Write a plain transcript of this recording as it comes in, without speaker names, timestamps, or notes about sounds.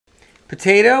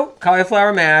Potato,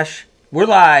 cauliflower mash. We're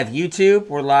live YouTube.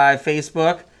 We're live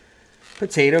Facebook.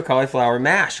 Potato, cauliflower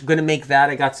mash. I'm going to make that.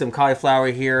 I got some cauliflower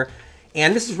here.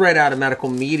 And this is right out of Medical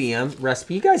Medium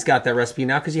recipe. You guys got that recipe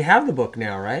now because you have the book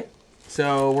now, right?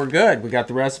 So we're good. We got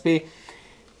the recipe.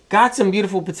 Got some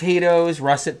beautiful potatoes,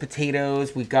 russet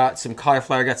potatoes. We got some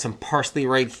cauliflower. Got some parsley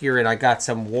right here. And I got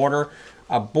some water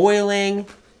boiling.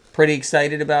 Pretty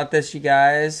excited about this, you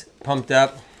guys. Pumped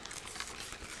up.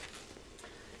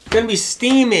 Going to be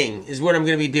steaming is what I'm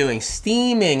going to be doing.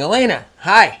 Steaming. Elena,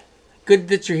 hi. Good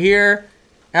that you're here.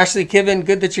 Ashley Kiven,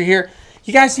 good that you're here.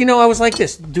 You guys, you know, I was like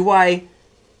this. Do I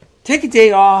take a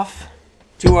day off?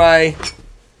 Do I...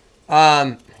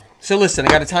 So listen, I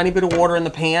got a tiny bit of water in the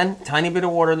pan.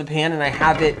 And I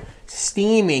have it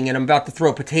steaming. And I'm about to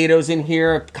throw potatoes in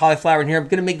here, cauliflower in here. I'm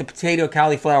going to make the potato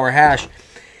cauliflower hash.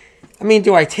 I mean,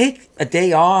 do I take a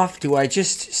day off? Do I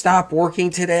just stop working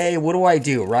today? What do I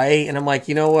do, right? And I'm like,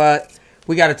 you know what?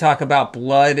 We got to talk about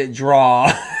blood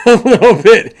draw a little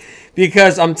bit.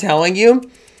 Because I'm telling you,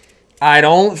 I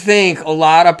don't think a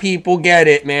lot of people get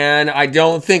it, man. I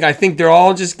think they're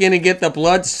all just going to get the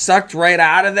blood sucked right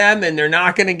out of them. And they're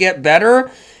not going to get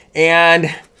better. And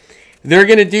they're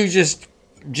going to do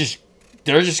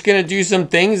they're just going to do some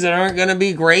things that aren't going to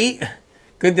be great.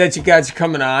 Good that you guys are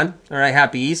coming on. All right,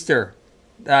 happy Easter.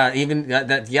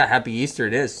 Happy Easter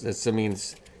it is. It's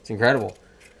incredible.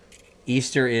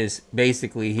 Easter is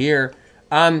basically here.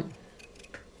 Hey,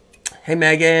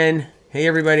 Megan. Hey,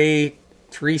 everybody.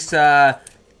 Teresa,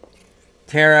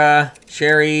 Tara,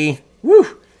 Sherry. Woo!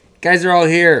 You guys are all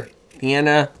here.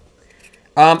 Deanna.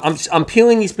 I'm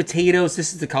peeling these potatoes.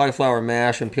 This is the cauliflower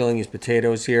mash. I'm peeling these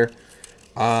potatoes here.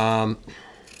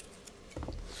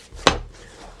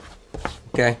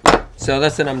 Okay, so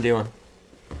that's what I'm doing.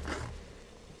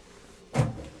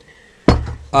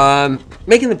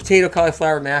 Making the potato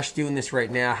cauliflower mash, doing this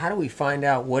right now. How do we find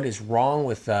out what is wrong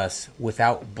with us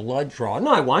without blood draw?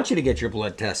 No, I want you to get your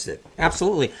blood tested.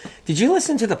 Absolutely. Did you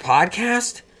listen to the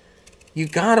podcast? You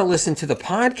got to listen to the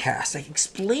podcast. I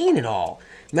explain it all.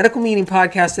 Medical Meeting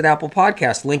Podcast at Apple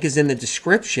Podcast. Link is in the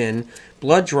description.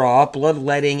 Blood draw,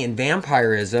 bloodletting, and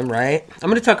vampirism, right? I'm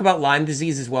going to talk about Lyme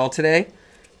disease as well today.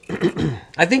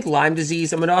 I think Lyme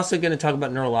disease. I'm also going to talk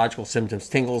about neurological symptoms,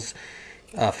 tingles,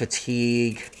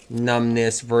 fatigue,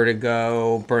 numbness,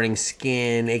 vertigo, burning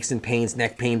skin, aches and pains,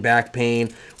 neck pain, back pain.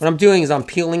 What I'm doing is I'm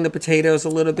peeling the potatoes a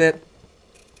little bit.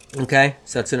 Okay,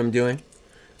 so that's what I'm doing.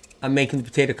 I'm making the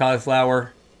potato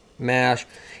cauliflower mash.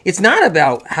 It's not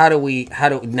about how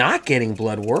to not getting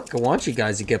blood work. I want you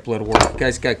guys to get blood work. You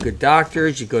guys got good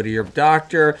doctors. You go to your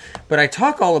doctor. But I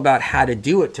talk all about how to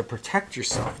do it to protect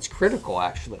yourself. It's critical,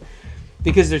 actually.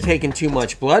 Because they're taking too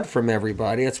much blood from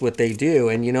everybody. That's what they do.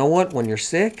 And you know what? When you're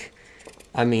sick,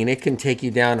 I mean, it can take you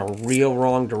down a real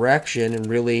wrong direction and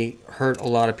really hurt a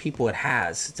lot of people. It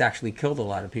has. It's actually killed a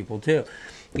lot of people, too.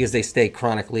 Because they stay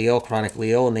chronically ill,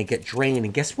 and they get drained.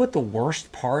 And guess what the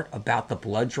worst part about the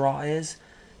blood draw is?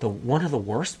 One of the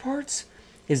worst parts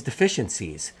is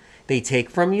deficiencies. They take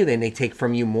from you, then they take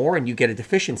from you more, and you get a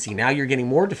deficiency. Now you're getting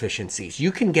more deficiencies.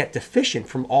 You can get deficient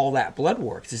from all that blood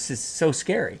work. This is so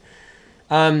scary.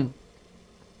 Gene,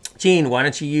 why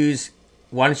don't you use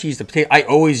the potato? I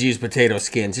always use potato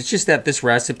skins. It's just that this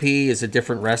recipe is a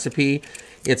different recipe.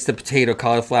 It's the potato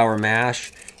cauliflower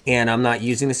mash, and I'm not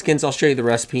using the skins. I'll show you the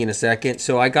recipe in a second.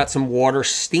 So I got some water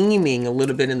steaming a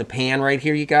little bit in the pan right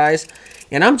here, you guys.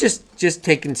 And I'm just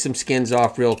taking some skins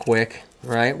off real quick.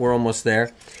 All right, we're almost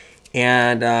there.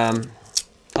 And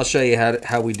I'll show you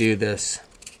how we do this.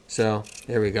 So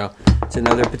there we go. It's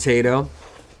another potato.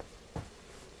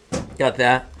 Got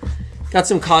that. Got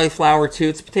some cauliflower too.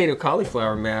 It's potato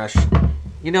cauliflower mash.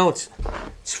 You know, it's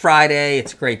Friday.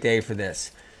 It's a great day for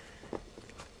this.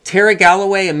 Tara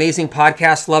Galloway, amazing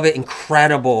podcast. Love it.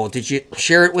 Incredible. Did you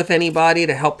share it with anybody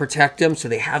to help protect them so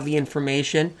they have the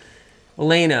information?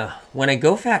 Elena, when I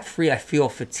go fat-free, I feel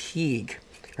fatigue.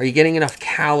 Are you getting enough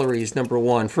calories? Number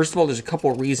one. First of all, there's a couple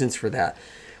of reasons for that.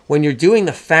 When you're doing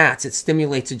the fats, it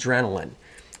stimulates adrenaline.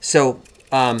 So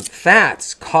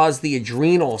fats cause the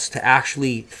adrenals to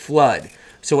actually flood.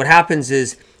 So what happens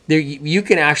is you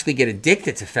can actually get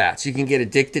addicted to fats. You can get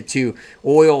addicted to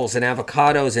oils and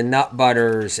avocados and nut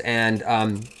butters, and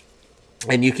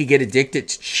you can get addicted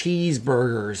to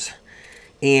cheeseburgers.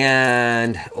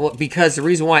 And because the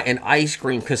reason why, and ice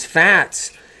cream, because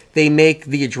fats, they make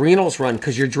the adrenals run,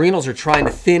 because your adrenals are trying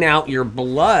to thin out your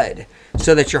blood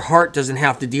so that your heart doesn't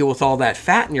have to deal with all that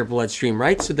fat in your bloodstream,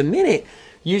 right? So the minute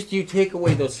you take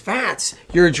away those fats,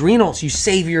 your adrenals, you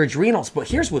save your adrenals. But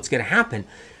here's what's going to happen.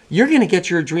 you're going to get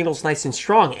your adrenals nice and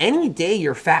strong. Any day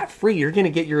you're fat-free, you're going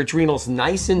to get your adrenals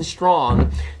nice and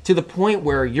strong to the point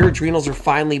where your adrenals are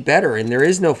finally better and there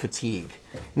is no fatigue.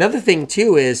 Another thing,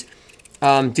 too, is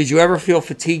did you ever feel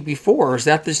fatigue before? Or is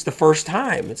that just the first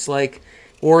time? It's like,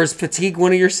 or is fatigue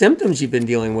one of your symptoms you've been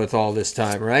dealing with all this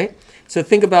time, right? So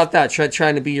think about that.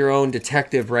 Trying to be your own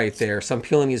detective right there. So I'm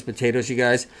peeling these potatoes, you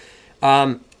guys.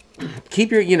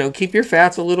 Keep your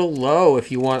fats a little low if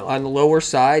you want, on the lower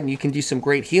side, and you can do some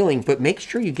great healing, but make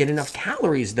sure you get enough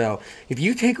calories though. If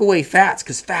you take away fats,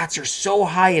 because fats are so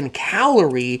high in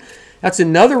calorie, that's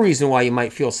another reason why you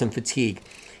might feel some fatigue.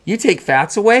 You take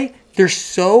fats away, they're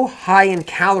so high in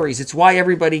calories. It's why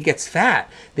everybody gets fat.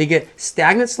 They get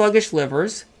stagnant, sluggish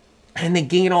livers, and they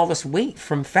gain all this weight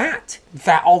from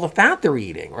all the fat they're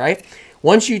eating, right?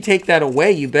 Once you take that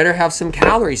away, you better have some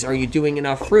calories. Are you doing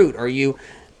enough fruit? Are you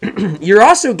you're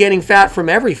also getting fat from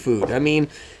every food. I mean,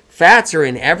 fats are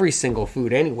in every single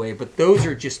food anyway, but those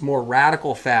are just more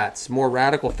radical fats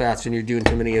when you're doing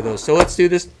too many of those. So let's do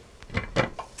this.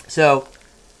 So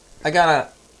I got a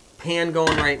pan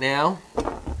going right now.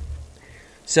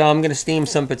 So I'm going to steam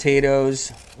some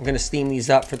potatoes. I'm going to steam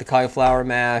these up for the cauliflower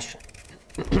mash.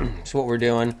 That's what we're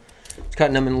doing. Just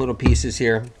cutting them in little pieces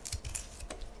here.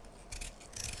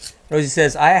 Rosie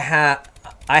says, I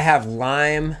have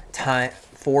Lyme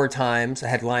 4 times. I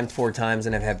had Lyme 4 times,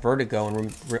 and I've had vertigo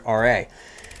and RA.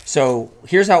 So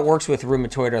here's how it works with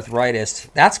rheumatoid arthritis.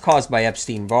 That's caused by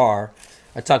Epstein-Barr.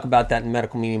 I talk about that in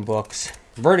medical meeting books.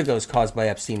 Vertigo is caused by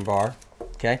Epstein-Barr.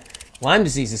 Okay, Lyme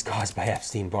disease is caused by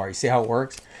Epstein-Barr. You see how it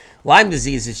works? Lyme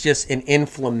disease is just an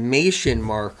inflammation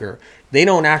marker. They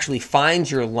don't actually find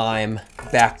your Lyme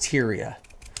bacteria.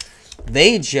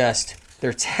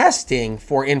 They're testing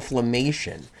for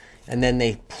inflammation, and then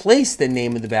they place the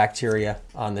name of the bacteria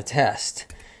on the test.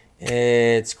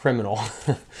 It's criminal,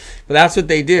 but that's what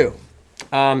they do.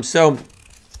 So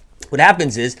what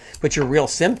happens is, but your real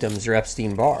symptoms are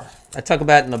Epstein-Barr. I talk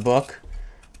about it in the book,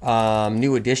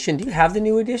 New Edition. Do you have the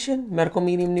New Edition? Medical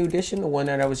Medium New Edition, the one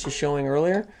that I was just showing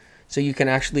earlier? So you can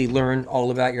actually learn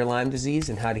all about your Lyme disease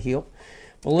and how to heal.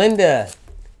 Belinda,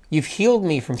 you've healed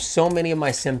me from so many of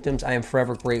my symptoms. I am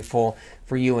forever grateful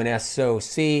for you and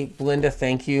SOC. Belinda,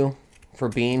 thank you for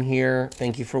being here.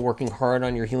 Thank you for working hard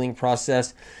on your healing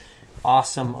process.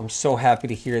 Awesome. I'm so happy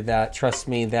to hear that. Trust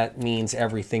me, that means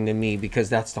everything to me, because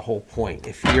that's the whole point.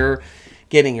 If you're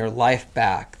getting your life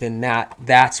back, then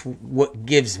that's what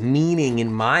gives meaning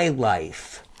in my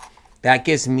life. That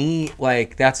gives me,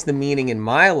 that's the meaning in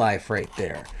my life right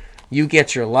there. You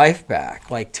get your life back.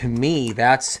 To me,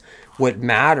 that's what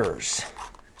matters.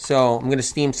 So I'm going to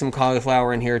steam some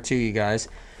cauliflower in here too, you guys.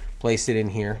 Place it in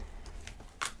here.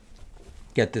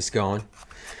 Get this going.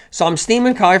 So I'm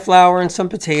steaming cauliflower and some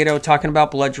potato, talking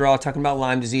about blood draw, talking about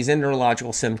Lyme disease and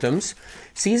neurological symptoms.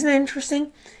 See, isn't that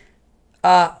interesting?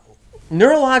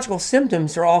 Neurological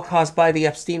symptoms are all caused by the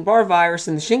Epstein-Barr virus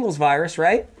and the shingles virus,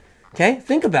 right? Okay,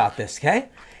 think about this, okay?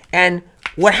 And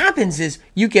what happens is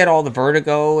you get all the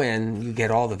vertigo and you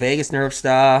get all the vagus nerve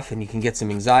stuff, and you can get some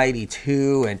anxiety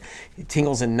too, and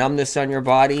tingles and numbness on your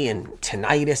body and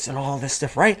tinnitus and all this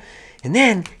stuff, right? And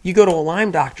then you go to a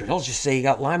Lyme doctor. They'll just say you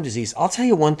got Lyme disease. I'll tell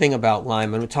you one thing about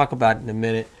Lyme, and we'll talk about it in a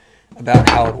minute, about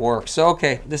how it works. So,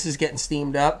 okay, this is getting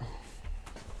steamed up.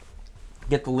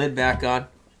 Get the lid back on.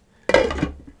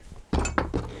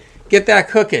 Get that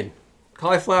cooking.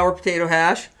 Cauliflower potato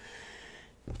hash.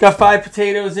 Got 5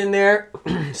 potatoes in there,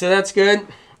 so that's good.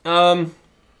 All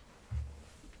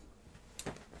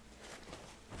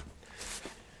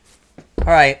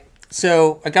right,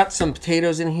 so I got some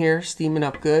potatoes in here, steaming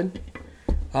up good.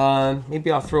 Maybe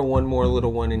I'll throw one more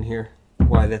little one in here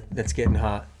while that's getting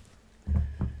hot.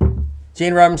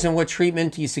 Jane Robinson, what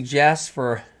treatment do you suggest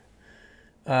for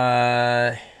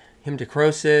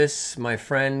hemochromatosis? My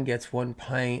friend gets 1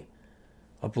 pint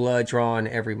of blood drawn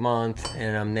every month,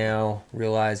 and I'm now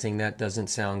realizing that doesn't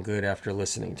sound good after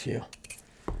listening to you.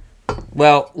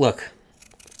 Well, look,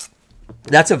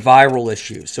 that's a viral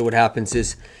issue. So what happens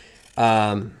is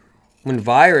when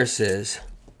viruses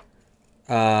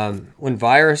get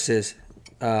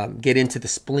into the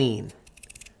spleen,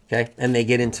 okay, and they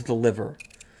get into the liver,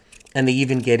 and they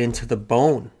even get into the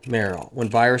bone marrow. When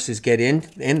viruses get in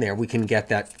there, we can get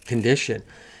that condition.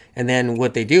 And then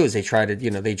what they do is they try to,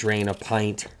 they drain a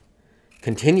pint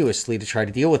continuously to try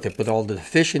to deal with it. But all the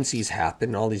deficiencies happen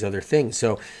and all these other things.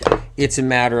 So it's a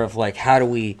matter of how do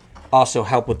we also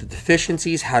help with the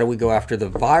deficiencies? How do we go after the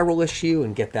viral issue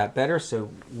and get that better so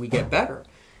we get better?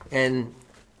 And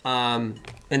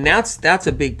that's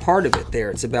a big part of it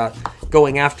there. It's about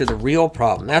going after the real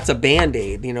problem. That's a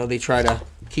Band-Aid. They try to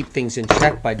keep things in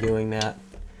check by doing that.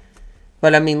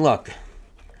 But I mean, look,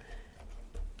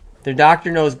 Their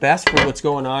doctor knows best for what's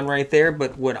going on right there.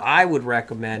 But what I would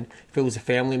recommend, if it was a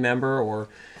family member or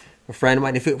a friend of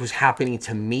mine, if it was happening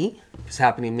to me,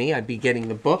 I'd be getting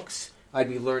the books. I'd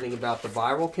be learning about the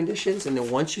viral conditions. And then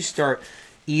once you start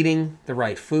eating the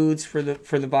right foods for the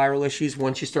viral issues,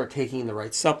 once you start taking the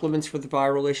right supplements for the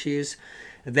viral issues,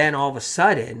 then all of a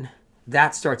sudden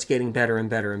that starts getting better and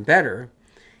better and better.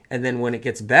 And then when it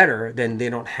gets better, then they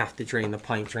don't have to drain the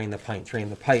pint,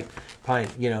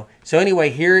 you know. So anyway,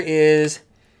 here is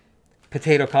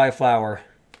potato cauliflower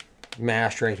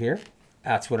mash right here.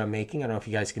 That's what I'm making. I don't know if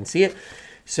you guys can see it.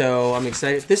 So I'm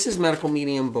excited. This is Medical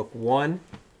Medium Book 1.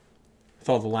 With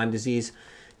all the Lyme disease,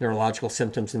 neurological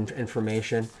symptoms and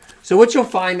information. So what you'll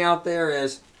find out there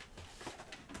is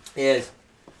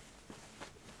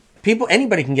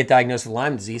anybody can get diagnosed with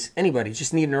Lyme disease. Anybody,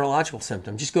 just need a neurological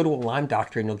symptom. Just go to a Lyme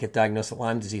doctor and you'll get diagnosed with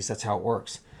Lyme disease. That's how it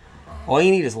works. All you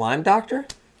need is Lyme doctor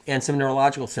and some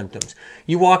neurological symptoms.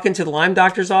 You walk into the Lyme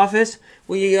doctor's office,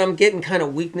 well, I'm getting kind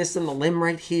of weakness in the limb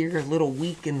right here, a little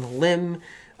weak in the limb.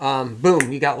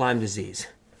 Boom, you got Lyme disease.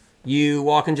 You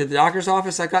walk into the doctor's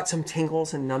office, I got some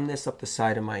tingles and numbness up the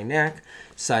side of my neck,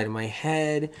 side of my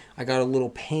head. I got a little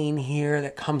pain here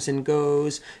that comes and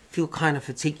goes. Feel kind of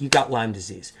fatigued. You got Lyme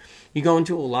disease. You go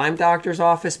into a Lyme doctor's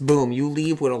office, boom, you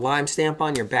leave with a Lyme stamp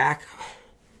on your back.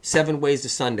 7 ways to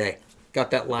Sunday.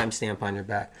 Got that Lyme stamp on your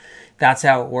back. That's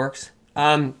how it works.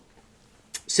 But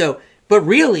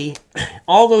really,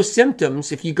 all those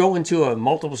symptoms, if you go into a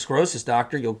multiple sclerosis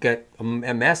doctor, you'll get a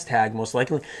MS tag most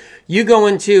likely. You go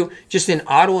into just an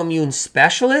autoimmune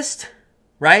specialist,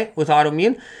 right, with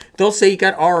autoimmune, they'll say you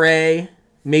got RA.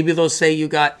 Maybe they'll say you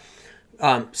got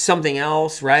something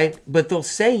else, right? But they'll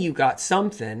say you got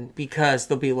something because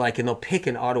they'll be like, and they'll pick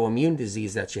an autoimmune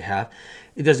disease that you have.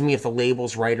 It doesn't mean if the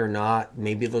label's right or not.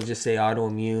 Maybe they'll just say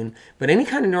autoimmune. But any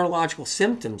kind of neurological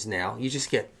symptoms now, you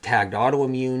just get tagged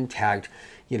autoimmune, tagged,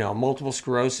 multiple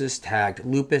sclerosis, tagged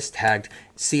lupus, tagged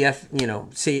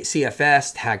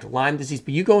CFS, tagged Lyme disease.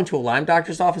 But you go into a Lyme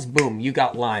doctor's office, boom, you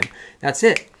got Lyme. That's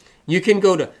it. You can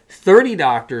go to 30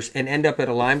 doctors and end up at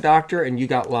a Lyme doctor and you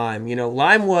got Lyme.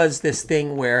 Lyme was this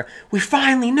thing where we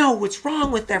finally know what's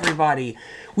wrong with everybody.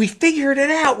 We figured it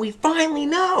out. We finally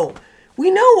know. We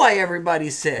know why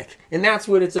everybody's sick. And that's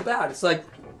what it's about. It's like,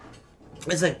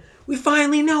 we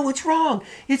finally know what's wrong.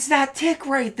 It's that tick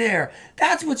right there.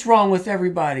 That's what's wrong with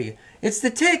everybody. It's the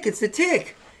tick.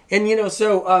 And,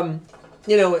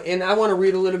 and I want to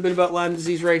read a little bit about Lyme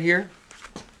disease right here.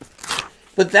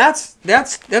 But that's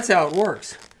how it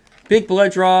works. Big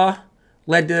blood draw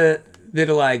led to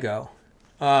vitiligo.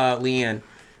 Leanne.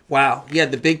 Wow. Yeah,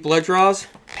 the big blood draws.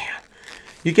 Man.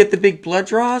 You get the big blood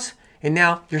draws, and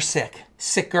now you're sick.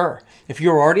 Sicker. If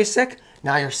you're already sick,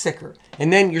 now you're sicker.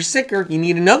 And then you're sicker, you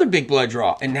need another big blood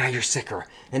draw, and now you're sicker.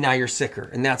 And now you're sicker.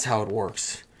 And that's how it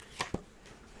works.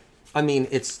 I mean,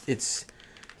 it's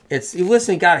you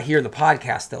listen, you got to hear the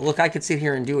podcast, though. Look, I could sit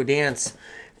here and do a dance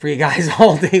for you guys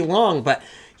all day long, but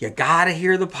you got to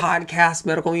hear the podcast,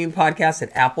 Medical Immune Podcast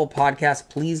at Apple Podcasts.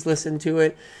 Please listen to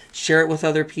it. Share it with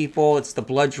other people. It's the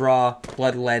blood draw,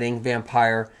 bloodletting,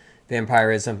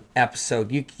 vampirism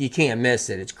episode. You can't miss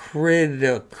it. It's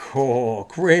critical.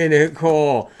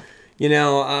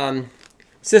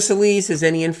 Sicily says,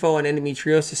 any info on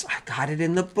endometriosis? I got it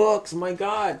in the books. My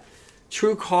God.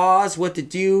 True cause, what to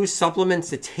do, supplements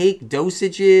to take,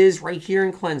 dosages, right here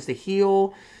in Cleanse to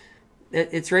Heal.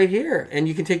 It's right here. And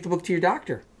you can take the book to your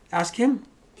doctor. Ask him.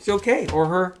 It's okay. Or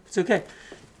her. It's okay.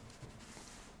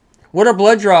 What are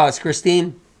blood draws,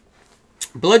 Christine?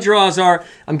 Blood draws are,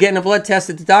 I'm getting a blood test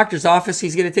at the doctor's office.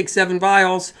 He's going to take 7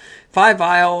 vials, 5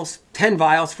 vials, 10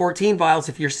 vials, 14 vials.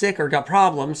 If you're sick or got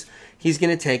problems, he's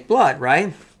going to take blood,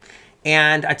 right?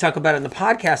 And I talk about it in the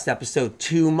podcast episode,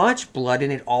 too much blood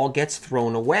and it all gets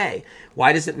thrown away.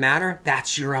 Why does it matter?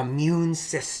 That's your immune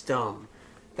system.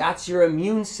 That's your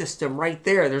immune system right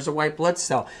there. There's a white blood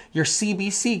cell. Your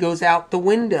CBC goes out the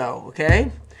window,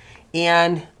 okay?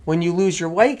 And when you lose your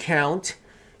white count,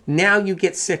 now you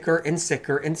get sicker and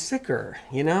sicker and sicker,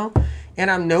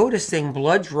 And I'm noticing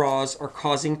blood draws are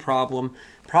causing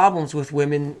problems with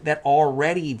women that are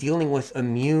already dealing with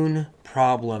immune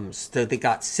problems. They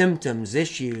got symptoms,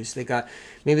 issues.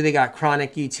 Maybe they got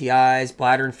chronic UTIs,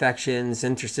 bladder infections,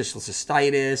 interstitial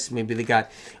cystitis. Maybe they got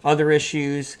other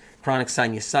issues, chronic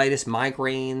sinusitis,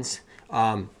 migraines,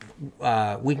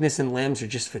 weakness in limbs or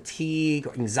just fatigue,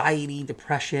 anxiety,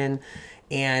 depression.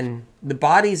 And the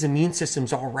body's immune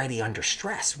system's already under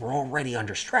stress. We're already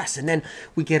under stress. And then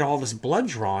we get all this blood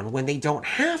drawn when they don't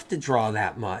have to draw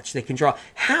that much. They can draw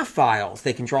half vials.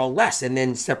 They can draw less and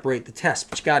then separate the test.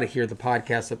 But you got to hear the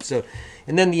podcast episode.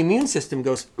 And then the immune system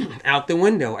goes out the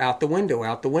window, out the window,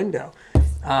 out the window.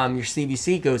 your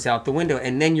CBC goes out the window,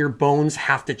 and then your bones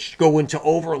have to go into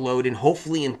overload, and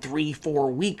hopefully in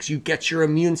 3-4 weeks you get your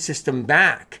immune system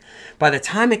back. By the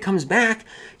time it comes back,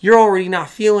 you're already not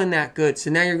feeling that good,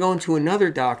 so now you're going to another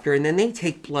doctor, and then they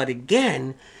take blood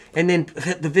again, and then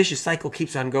the vicious cycle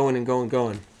keeps on going and going and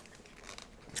going.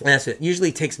 And that's it. Usually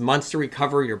it takes months to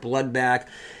recover your blood back.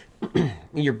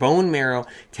 Your bone marrow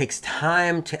takes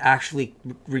time to actually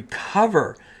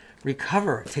recover.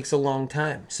 It takes a long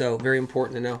time. So very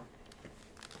important to know.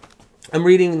 I'm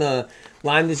reading the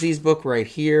Lyme disease book right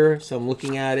here. So I'm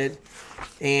looking at it.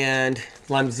 And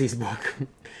Lyme disease book.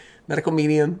 Medical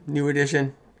Medium, new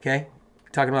edition. Okay.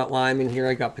 Talking about Lyme in here.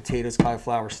 I got potatoes,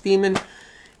 cauliflower steaming.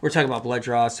 We're talking about blood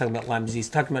draws, talking about Lyme disease,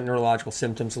 talking about neurological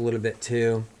symptoms a little bit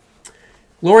too.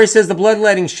 Lori says the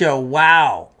bloodletting show.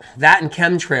 Wow. That and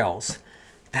chemtrails.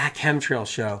 That chemtrail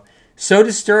show. So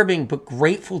disturbing, but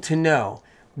grateful to know.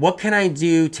 What can I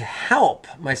do to help?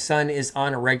 My son is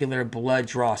on a regular blood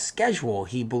draw schedule.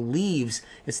 He believes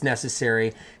it's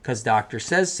necessary because doctor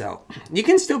says so. You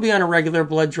can still be on a regular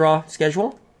blood draw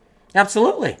schedule.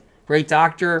 Absolutely. Great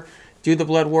doctor. Do the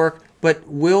blood work. But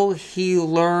will he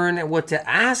learn what to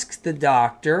ask the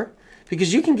doctor?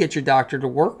 Because you can get your doctor to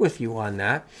work with you on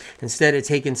that. Instead of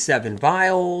taking 7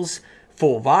 vials,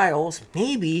 full vials,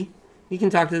 maybe you can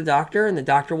talk to the doctor and the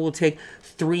doctor will take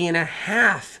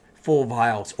 3.5 full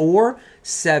vials or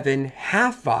 7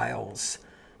 half vials.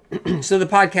 So the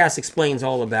podcast explains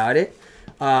all about it.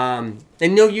 And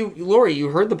no, Lori, you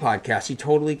heard the podcast. You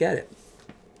totally get it.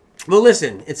 Well,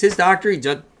 listen, it's his doctor. He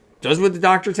does what the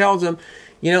doctor tells him.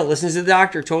 Listens to the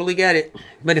doctor. Totally get it.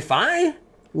 But if I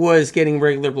was getting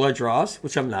regular blood draws,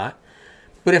 which I'm not,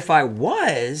 but if I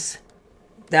was,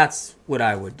 that's what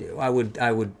I would do. I would,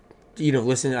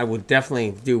 listen, I would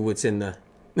definitely do what's in the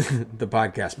the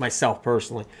podcast myself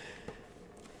personally.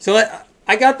 So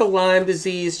I got the Lyme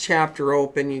disease chapter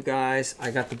open, you guys.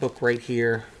 I got the book right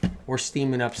here. We're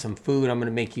steaming up some food. I'm going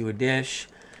to make you a dish.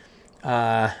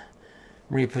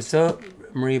 Maria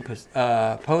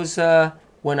Posa,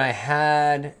 when I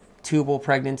had tubal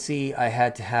pregnancy, I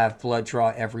had to have blood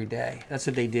draw every day. That's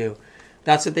what they do.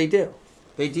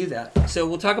 They do that. So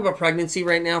we'll talk about pregnancy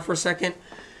right now for a second.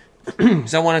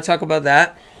 So I want to talk about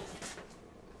that.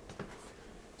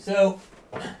 So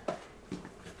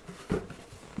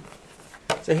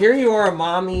here you are, a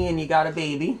mommy, and you got a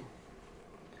baby,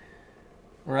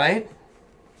 right?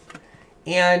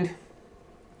 And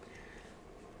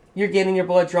you're getting your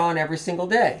blood drawn every single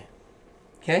day.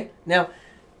 Okay? Now,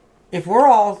 if we're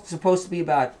all supposed to be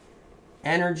about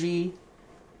energy,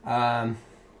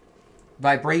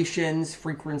 vibrations,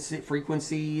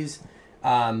 frequencies,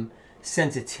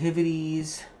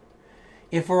 sensitivities,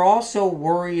 if we're also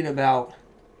worried about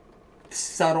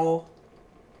subtle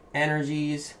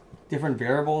energies, different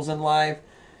variables in life,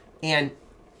 and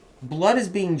blood is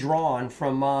being drawn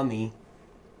from mommy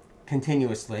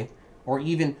continuously, or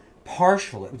even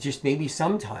partially, just maybe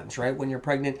sometimes, right, when you're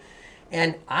pregnant.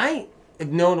 And I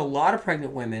have known a lot of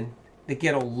pregnant women that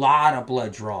get a lot of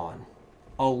blood drawn.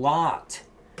 A lot.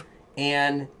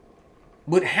 And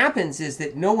what happens is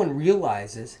that no one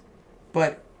realizes,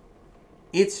 but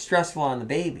it's stressful on the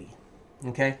baby,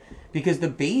 okay? Because the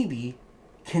baby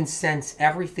can sense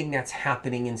everything that's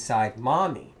happening inside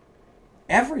mommy.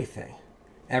 Everything.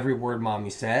 Every word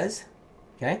mommy says,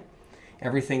 okay?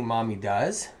 Everything mommy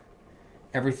does.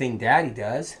 Everything daddy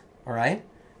does, all right?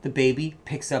 The baby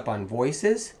picks up on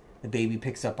voices. The baby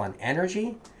picks up on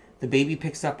energy. The baby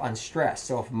picks up on stress.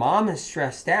 So if mom is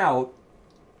stressed out,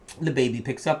 the baby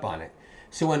picks up on it.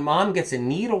 So when mom gets a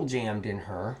needle jammed in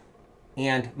her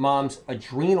and mom's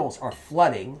adrenals are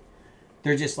flooding,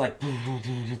 they're just like,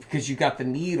 because you got the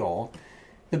needle,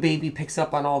 the baby picks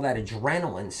up on all that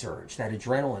adrenaline surge,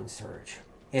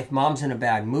 If mom's in a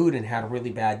bad mood and had a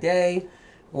really bad day,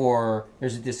 or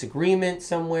there's a disagreement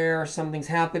somewhere, something's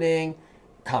happening,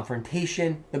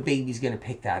 confrontation, the baby's going to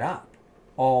pick that up.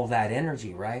 All that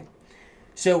energy, right?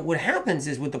 So what happens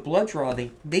is with the blood draw,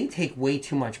 they take way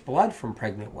too much blood from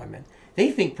pregnant women. They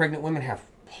think pregnant women have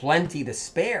plenty to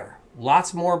spare.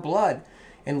 Lots more blood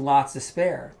and lots to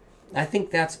spare. I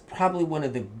think that's probably one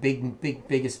of the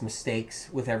biggest mistakes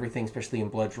with everything, especially in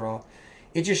blood draw.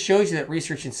 It just shows you that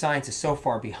research and science is so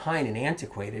far behind and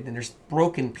antiquated, and there's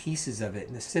broken pieces of it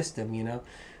in the system,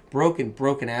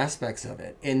 broken aspects of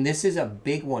it. And this is a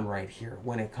big one right here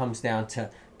when it comes down to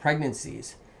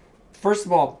pregnancies. First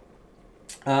of all,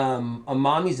 a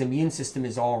mommy's immune system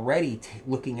is already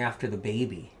looking after the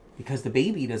baby because the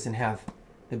baby doesn't have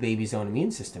the baby's own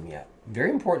immune system yet. Very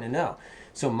important to know.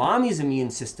 So mommy's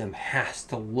immune system has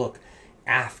to look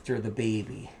after the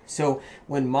baby. So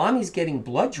when mommy's getting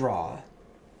blood draw,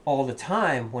 all the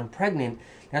time when pregnant,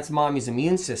 that's mommy's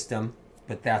immune system,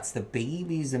 but that's the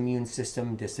baby's immune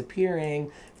system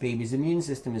disappearing. Baby's immune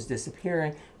system is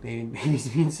disappearing.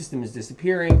 Baby's immune system is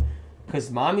disappearing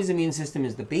because mommy's immune system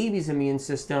is the baby's immune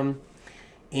system,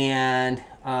 and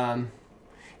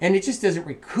it just doesn't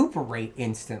recuperate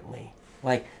instantly.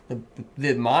 Like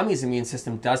the mommy's immune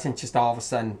system doesn't just all of a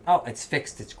sudden, oh, it's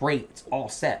fixed, it's great, it's all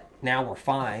set, now we're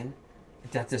fine.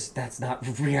 That's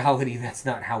not reality. That's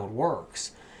not how it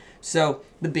works. So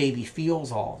the baby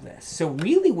feels all this. So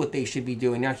really what they should be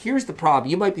doing, now here's the problem.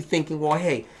 You might be thinking, well,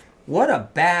 hey, what a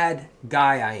bad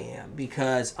guy I am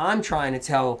because I'm trying to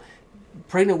tell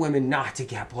pregnant women not to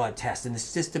get blood tested. And the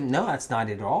system, no, that's not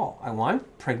it at all. I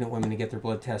want pregnant women to get their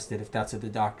blood tested if that's what the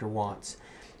doctor wants.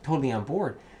 Totally on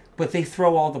board. But they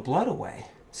throw all the blood away.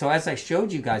 So as I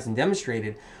showed you guys and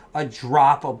demonstrated, a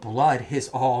drop of blood is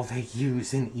all they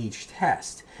use in each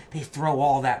test. They throw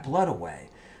all that blood away.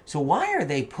 So why are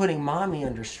they putting mommy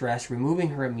under stress,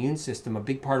 removing her immune system, a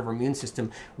big part of her immune system,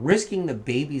 risking the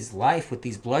baby's life with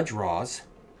these blood draws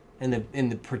and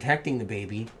the protecting the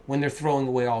baby when they're throwing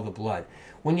away all the blood?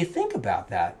 When you think about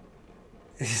that,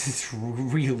 it's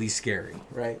really scary,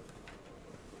 right?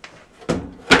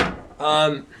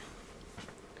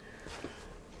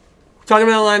 Talking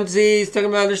about Lyme disease, talking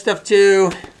about other stuff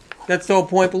too. That's the whole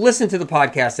point. But listen to the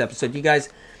podcast episode. You guys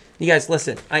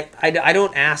listen. I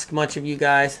don't ask much of you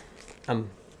guys. I'm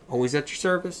always at your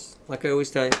service, like I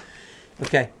always tell you.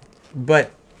 Okay.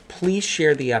 But please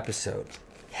share the episode.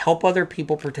 Help other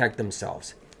people protect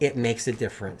themselves. It makes a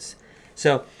difference.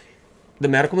 So the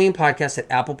Medical Meeting Podcast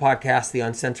at Apple Podcasts, the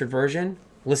uncensored version.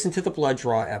 Listen to the blood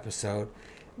draw episode.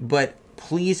 But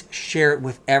please share it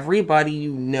with everybody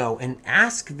you know and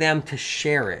ask them to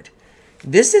share it.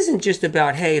 This isn't just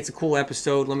about, hey, it's a cool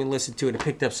episode, let me listen to it, I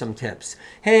picked up some tips.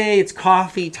 Hey, it's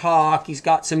coffee talk, he's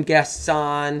got some guests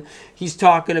on, he's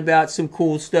talking about some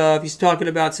cool stuff, he's talking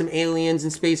about some aliens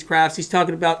and spacecrafts, he's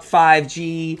talking about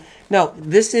 5G. No,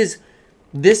 this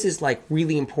is like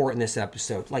really important, this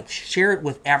episode. Like, share it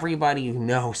with everybody you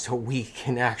know so we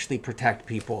can actually protect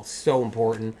people. It's so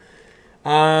important.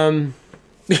 The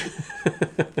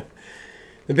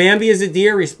Bambi is a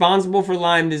deer responsible for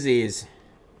Lyme disease.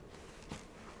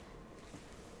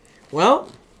 Well,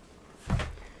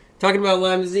 talking about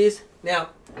Lyme disease. Now,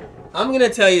 I'm going to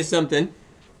tell you something.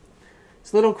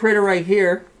 This little critter right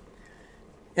here,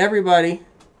 everybody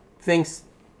thinks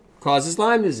causes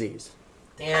Lyme disease.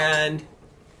 And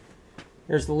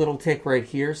there's the little tick right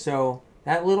here. So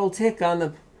that little tick on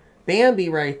the Bambi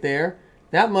right there,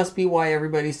 that must be why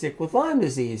everybody's sick with Lyme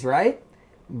disease, right?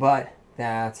 But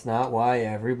that's not why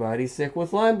everybody's sick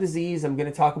with Lyme disease. I'm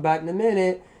going to talk about it in a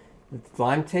minute. The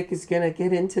Lyme tick is going to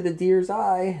get into the deer's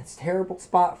eye. It's a terrible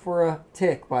spot for a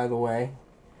tick, by the way.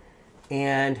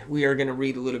 And we are going to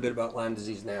read a little bit about Lyme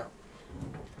disease now.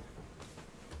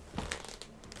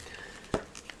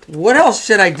 What else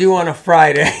should I do on a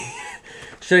Friday?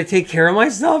 Should I take care of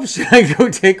myself? Should I go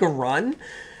take a run?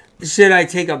 Should I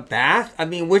take a bath? I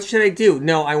mean, what should I do?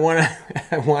 No, I want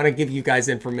to give you guys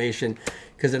information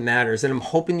because it matters. And I'm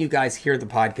hoping you guys hear the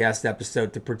podcast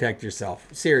episode to protect yourself.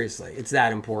 Seriously, it's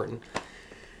that important.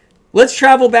 Let's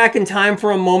travel back in time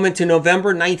for a moment to November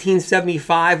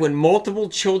 1975 when multiple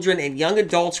children and young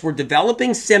adults were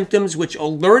developing symptoms which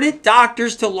alerted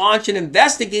doctors to launch an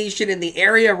investigation in the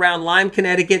area around Lyme,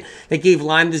 Connecticut that gave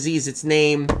Lyme disease its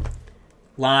name,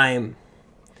 Lyme.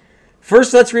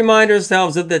 First, let's remind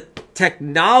ourselves of the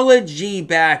technology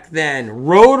back then.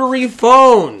 Rotary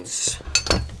phones.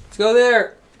 Let's go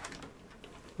there.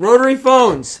 Rotary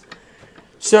phones.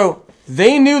 So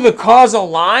they knew the cause of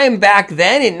Lyme back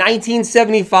then in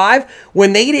 1975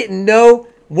 when they didn't know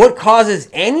what causes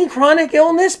any chronic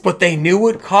illness, but they knew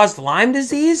what caused Lyme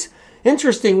disease?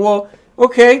 Interesting. Well,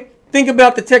 okay. Think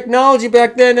about the technology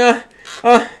back then.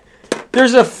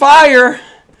 There's a fire.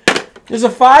 There's a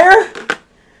fire?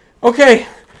 Okay.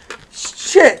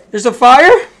 Shit. There's a fire?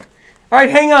 All right,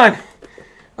 hang on.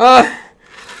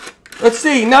 Let's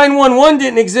see. 911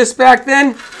 didn't exist back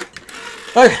then.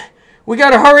 We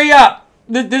got to hurry up.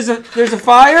 There's a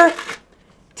fire.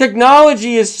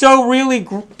 Technology is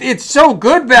it's so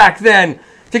good back then.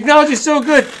 Technology is so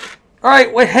good. All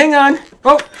right, wait, hang on.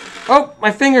 Oh,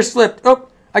 my finger slipped. Oh,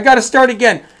 I got to start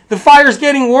again. The fire's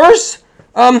getting worse.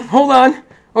 Hold on.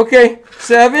 Okay,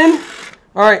 7.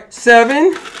 All right,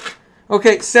 7.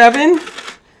 Okay, 7.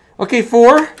 Okay,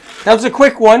 4. That was a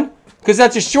quick one because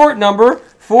that's a short number.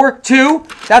 4, 2.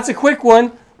 That's a quick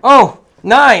one. Oh,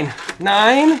 9.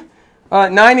 9.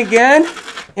 9 again.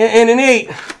 And an 8.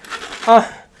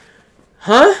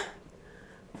 Huh?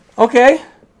 Okay.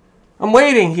 I'm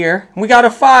waiting here. We got a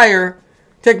fire.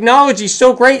 Technology's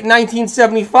so great in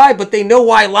 1975, but they know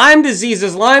why Lyme disease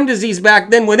is Lyme disease back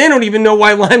then when they don't even know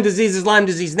why Lyme disease is Lyme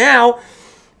disease now.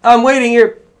 I'm waiting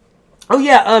here. Oh,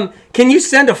 yeah. Can you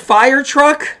send a fire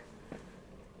truck?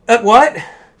 What?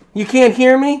 You can't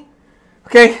hear me?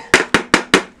 Okay.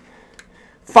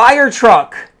 Fire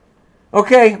truck.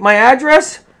 Okay. My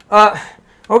address?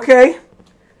 Okay.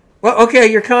 Well, okay.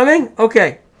 You're coming?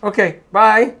 Okay. Okay.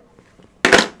 Bye.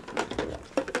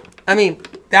 I mean,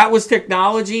 that was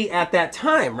technology at that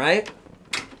time, right?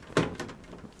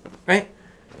 Right?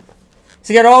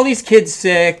 So you got all these kids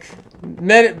sick.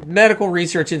 Medical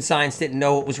research and science didn't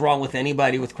know what was wrong with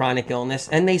anybody with chronic illness.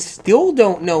 And they still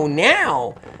don't know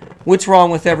now what's wrong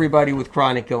with everybody with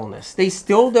chronic illness. They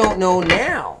still don't know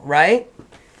now, right?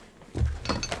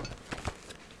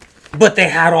 But they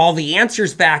had all the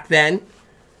answers back then.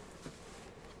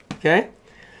 Okay?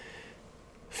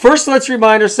 First, let's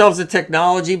remind ourselves of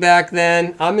technology back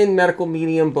then. I'm in Medical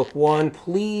Medium Book 1.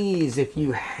 Please, if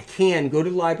you can, go to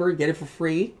the library, get it for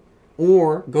free,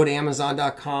 or go to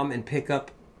Amazon.com and pick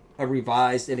up a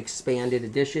revised and expanded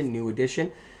edition, new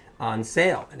edition, on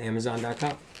sale at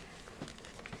Amazon.com.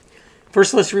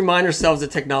 First, let's remind ourselves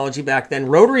of technology back then.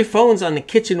 Rotary phones on the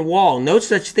kitchen wall. No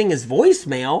such thing as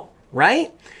voicemail,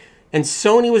 right? And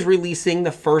Sony was releasing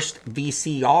the first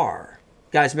VCR.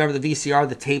 Guys, remember the VCR?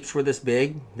 The tapes were this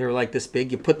big. They were like this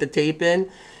big. You put the tape in.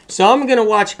 So I'm going to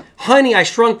watch Honey, I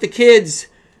Shrunk the Kids.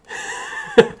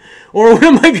 Or what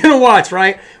am I going to watch,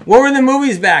 right? What were the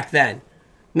movies back then?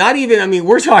 Not even, I mean,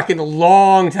 we're talking a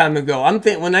long time ago. I'm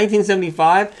thinking, well,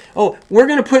 1975. Oh, we're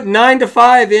going to put 9 to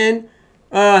 5 in.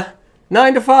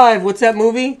 9 to 5. What's that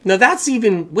movie? No, that's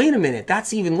even, wait a minute.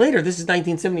 That's even later. This is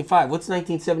 1975. What's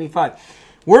 1975?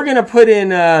 We're going to put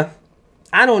in,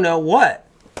 I don't know what.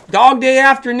 Dog Day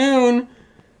Afternoon,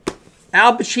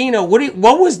 Al Pacino.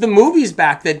 What was the movies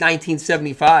back then,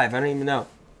 1975? I don't even know.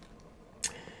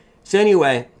 So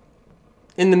anyway,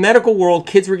 in the medical world,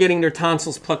 kids were getting their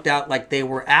tonsils plucked out like they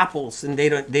were apples, and they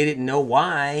didn't know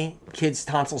why kids'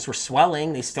 tonsils were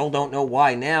swelling. They still don't know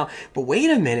why now. But wait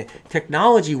a minute,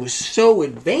 technology was so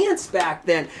advanced back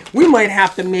then. We might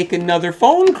have to make another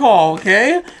phone call,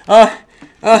 okay?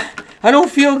 I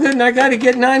don't feel good and I got to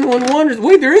get 911.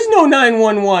 Wait, there is no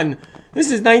 911.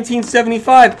 This is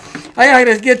 1975. I got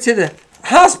to get to the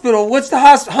hospital. What's the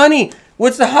honey,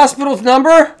 what's the hospital's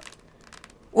number?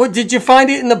 What, did you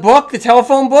find it in the book, the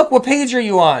telephone book? What page are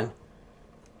you on?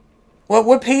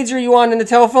 What page are you on in the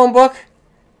telephone book?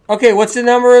 Okay, what's the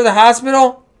number of the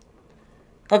hospital?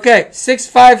 Okay,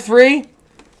 653.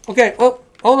 Okay, oh,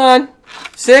 hold on.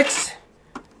 6,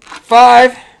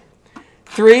 5,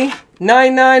 3.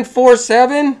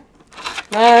 9947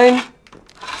 9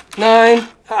 9.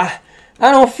 I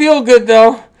don't feel good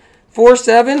though.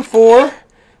 474.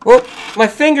 Whoop, my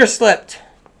finger slipped.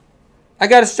 I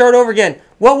got to start over again.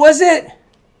 What was it?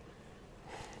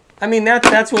 I mean,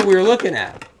 that's what we were looking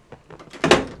at.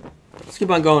 Let's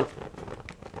keep on going.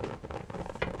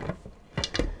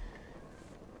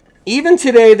 Even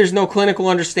today, there's no clinical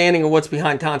understanding of what's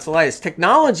behind tonsillitis.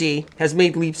 Technology has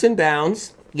made leaps and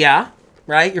bounds. Yeah.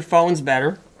 Right? Your phone's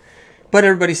better. But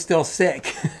everybody's still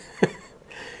sick.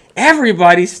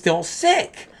 Everybody's still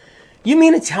sick. You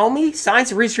mean to tell me science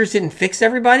and research didn't fix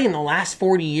everybody in the last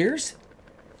 40 years?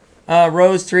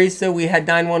 Rose, Teresa, we had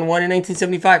 911 in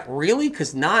 1975. Really?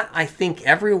 Because not, I think,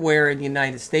 everywhere in the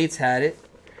United States had it.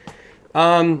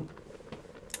 But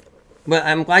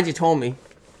I'm glad you told me.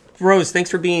 Rose,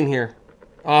 thanks for being here.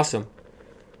 Awesome.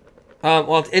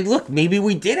 Well, and look, maybe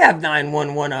we did have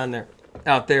 911 on there.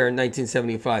 Out there in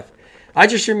 1975. I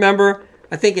just remember,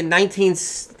 I think in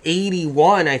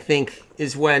 1981, I think,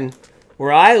 is when,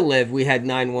 where I live, we had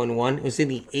 911. It was in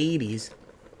the 80s,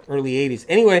 early 80s.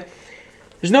 Anyway,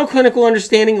 there's no clinical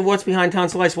understanding of what's behind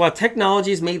tonsillitis. While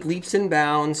technology has made leaps and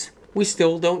bounds, we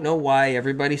still don't know why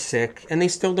everybody's sick. And they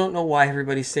still don't know why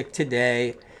everybody's sick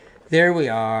today. There we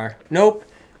are. Nope,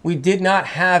 we did not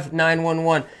have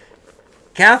 911.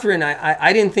 Catherine,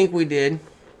 I didn't think we did.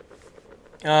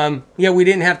 Yeah, we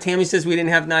didn't have, Tammy says we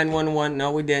didn't have 911.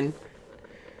 No, we didn't.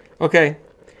 Okay.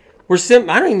 I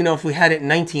don't even know if we had it in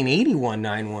 1981,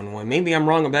 911. Maybe I'm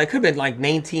wrong about it. It could have been like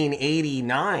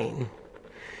 1989.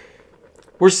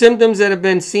 Were symptoms that have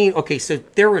been seen. Okay, so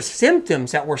there were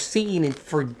symptoms that were seen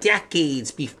for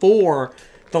decades before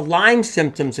the Lyme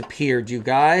symptoms appeared, you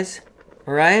guys.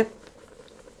 All right?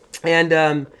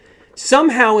 And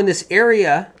somehow in this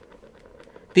area,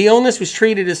 the illness was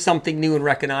treated as something new and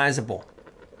recognizable.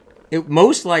 It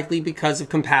most likely because of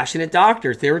compassionate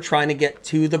doctors. They were trying to get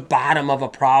to the bottom of a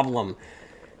problem.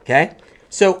 Okay?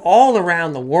 So all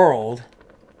around the world,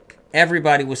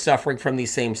 everybody was suffering from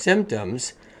these same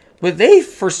symptoms. But they,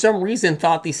 for some reason,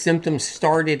 thought these symptoms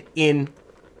started in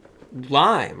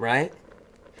Lyme, right?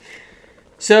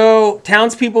 So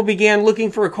townspeople began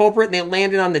looking for a culprit, and they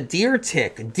landed on the deer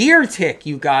tick. Deer tick,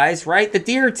 you guys, right? The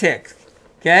deer tick,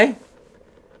 okay?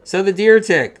 So the deer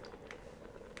tick.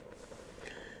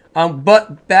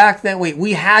 But back then,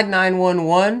 we had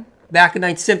 911 back in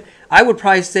 1970. I would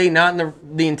probably say not in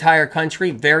the entire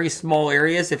country, very small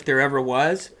areas if there ever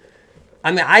was.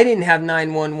 I mean, I didn't have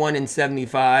 911 in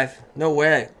 75. No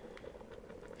way.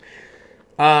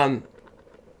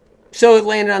 So it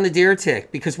landed on the deer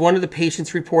tick because one of the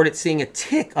patients reported seeing a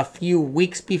tick a few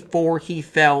weeks before he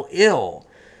fell ill.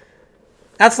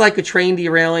 That's like a train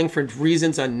derailing for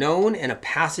reasons unknown and a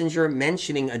passenger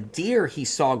mentioning a deer he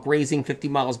saw grazing 50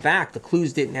 miles back. The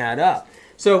clues didn't add up.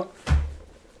 So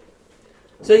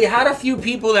you had a few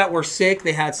people that were sick.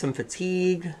 They had some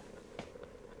fatigue,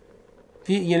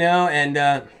 you know,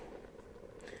 and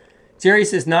Jerry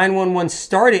says 911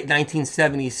 started in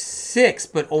 1976,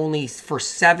 but only for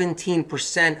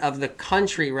 17% of the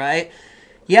country, right?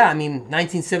 Yeah, I mean,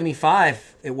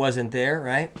 1975, it wasn't there,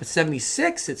 right? But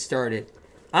 76, it started.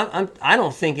 I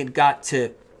don't think it got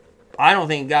to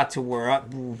where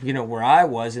where I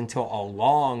was until a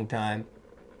long time.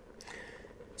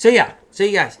 So yeah, so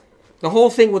you guys, the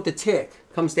whole thing with the tick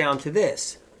comes down to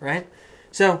this, right?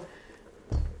 So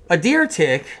a deer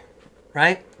tick,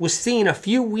 right, was seen a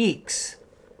few weeks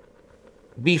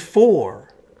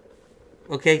before,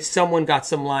 okay, someone got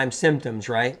some Lyme symptoms,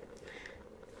 right?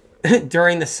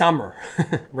 During the summer,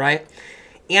 right?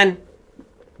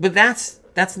 But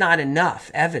that's not enough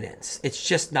evidence. It's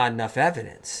just not enough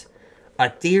evidence. A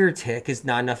deer tick is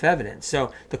not enough evidence.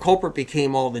 So the culprit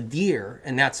became all the deer,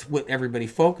 and that's what everybody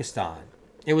focused on.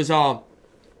 It was all,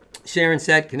 Sharon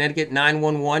said, Connecticut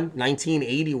 911,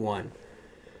 1981.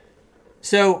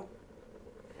 So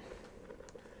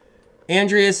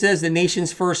Andrea says the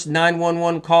nation's first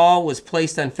 911 call was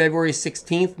placed on February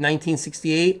 16th,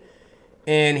 1968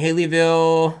 in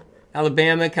Haleyville,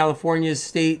 Alabama. California's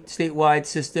statewide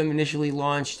system initially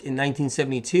launched in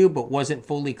 1972, but wasn't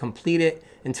fully completed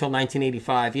until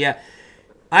 1985. Yeah,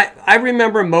 I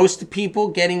remember most people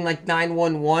getting like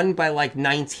 911 by like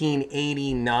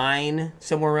 1989,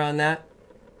 somewhere around that.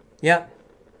 Yeah.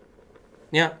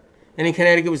 Yeah. And in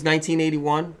Connecticut it was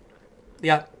 1981.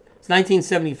 Yeah. It's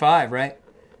 1975, right?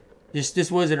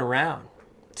 This wasn't around.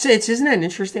 Isn't that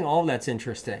interesting? All of that's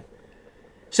interesting.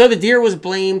 So the deer was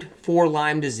blamed for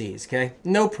Lyme disease, okay?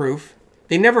 No proof.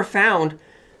 They never found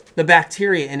the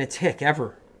bacteria in a tick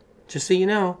ever. Just so you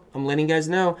know, I'm letting you guys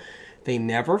know. They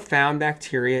never found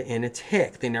bacteria in a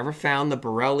tick. They never found the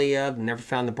Borrelia, they never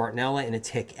found the Bartonella in a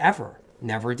tick ever.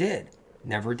 Never did.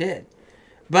 Never did.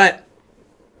 But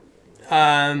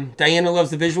Diana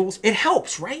loves the visuals. It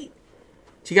helps, right?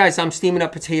 So you guys, I'm steaming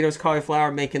up potatoes,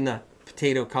 cauliflower, making the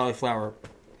potato cauliflower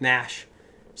mash.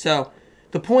 So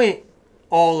the point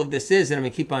all of this is, and I'm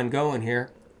going to keep on going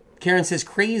here. Karen says,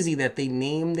 crazy that they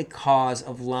named the cause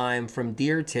of Lyme from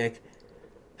deer tick.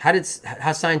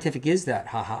 How scientific is that?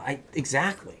 Haha.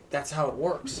 Exactly. That's how it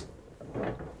works.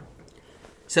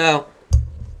 So,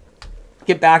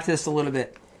 get back to this a little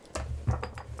bit.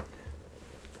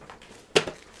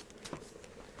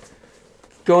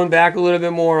 Going back a little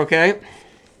bit more, okay?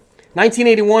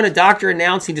 1981, a doctor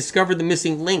announced he discovered the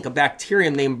missing link, a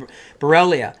bacterium named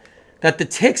Borrelia, that the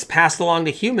ticks passed along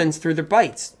to humans through their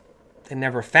bites. They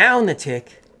never found the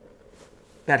tick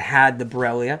that had the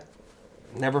Borrelia.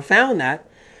 Never found that.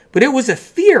 But it was a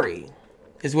theory,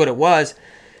 is what it was.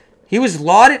 He was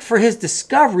lauded for his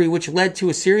discovery, which led to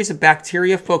a series of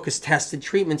bacteria-focused tested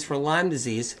treatments for Lyme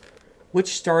disease,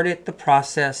 which started the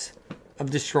process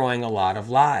of destroying a lot of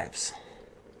lives.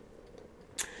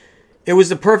 It was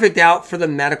the perfect out for the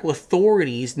medical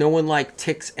authorities. No one liked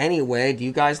ticks anyway. Do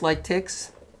you guys like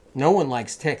ticks? No one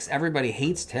likes ticks. Everybody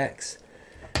hates ticks.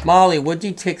 Molly, what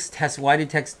do ticks test? Why do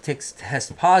ticks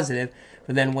test positive?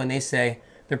 But then when they say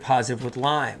they're positive with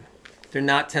Lyme, they're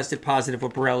not tested positive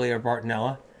with Borrelia or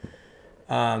Bartonella.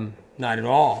 Not at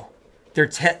all.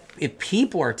 If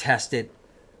people are tested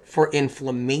for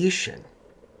inflammation,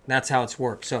 that's how it's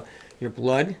worked. So your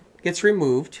blood gets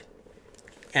removed,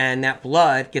 and that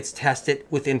blood gets tested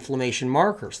with inflammation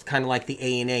markers, kind of like the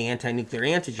ANA, anti-nuclear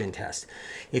antigen test.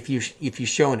 If you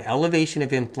show an elevation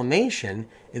of inflammation,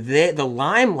 the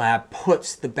Lyme lab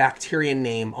puts the bacteria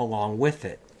name along with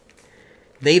it.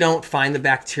 They don't find the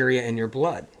bacteria in your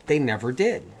blood. They never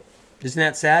did. Isn't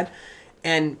that sad?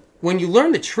 And when you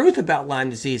learn the truth about Lyme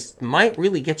disease, it might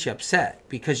really get you upset,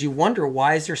 because you wonder,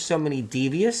 why is there so many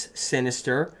devious,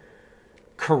 sinister,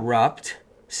 corrupt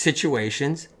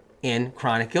situations in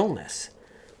chronic illness?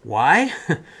 Why?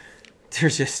 There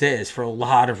just is, for a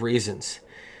lot of reasons.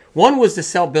 One was to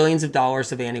sell billions of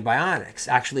dollars of antibiotics,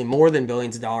 actually more than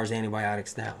billions of dollars of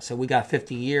antibiotics now. So we got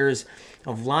 50 years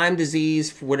of Lyme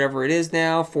disease, whatever it is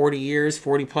now, 40 years,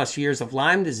 40 plus years of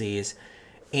Lyme disease.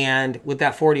 And with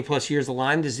that 40 plus years of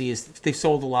Lyme disease, they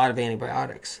sold a lot of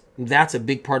antibiotics. That's a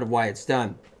big part of why it's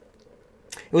done.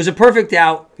 It was a perfect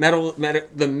out.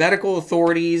 The medical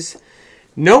authorities,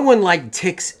 no one liked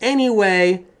ticks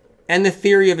anyway. And the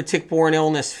theory of a tick-borne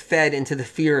illness fed into the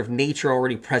fear of nature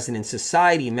already present in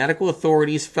society. Medical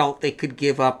authorities felt they could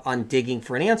give up on digging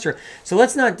for an answer. So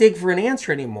let's not dig for an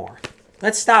answer anymore.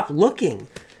 Let's stop looking.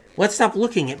 Let's stop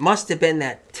looking. It must have been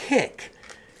that tick.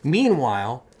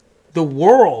 Meanwhile, the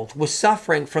world was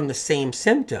suffering from the same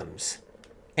symptoms.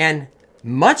 And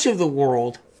much of the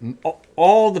world,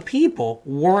 all the people,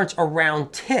 weren't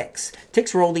around ticks.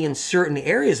 Ticks were only in certain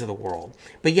areas of the world.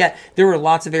 But yet, there were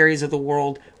lots of areas of the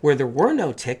world where there were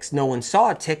no ticks. No one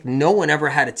saw a tick. No one ever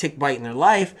had a tick bite in their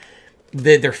life.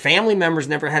 Their family members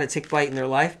never had a tick bite in their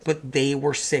life, but they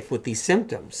were sick with these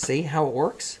symptoms. See how it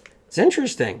works? It's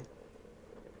interesting.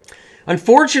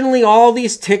 Unfortunately, all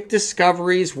these tick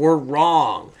discoveries were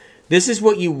wrong. This is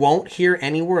what you won't hear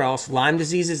anywhere else. Lyme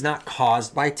disease is not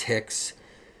caused by ticks.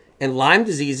 And Lyme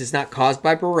disease is not caused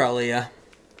by Borrelia.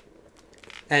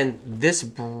 And this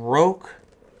broke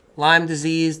Lyme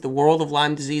disease. The world of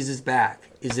Lyme disease is back,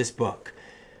 is this book.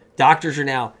 Doctors are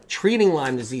now treating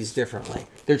Lyme disease differently.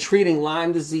 They're treating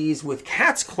Lyme disease with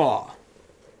cat's claw,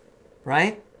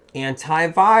 right?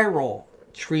 Antiviral,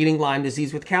 treating Lyme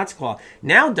disease with cat's claw.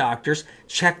 Now doctors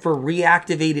check for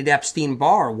reactivated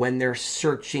Epstein-Barr when they're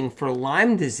searching for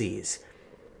Lyme disease.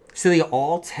 So they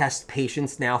all test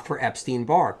patients now for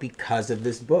Epstein-Barr because of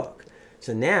this book.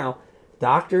 So now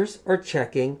doctors are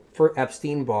checking for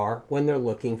Epstein-Barr when they're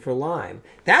looking for Lyme.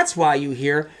 That's why you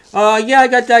hear, yeah, I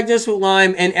got diagnosed with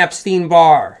Lyme and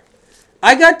Epstein-Barr.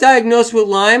 I got diagnosed with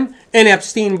Lyme and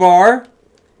Epstein-Barr.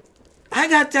 I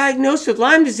got diagnosed with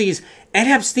Lyme disease and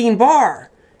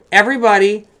Epstein-Barr.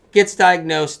 Everybody gets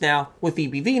diagnosed now with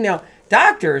EBV. Now,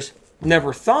 doctors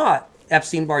never thought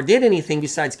Epstein-Barr did anything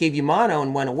besides gave you mono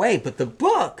and went away. But the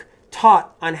book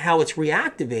taught on how it's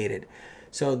reactivated.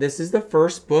 So this is the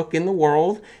first book in the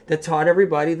world that taught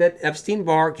everybody that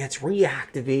Epstein-Barr gets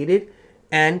reactivated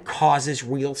and causes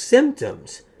real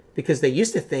symptoms. Because they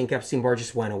used to think Epstein-Barr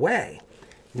just went away.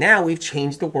 Now we've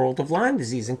changed the world of Lyme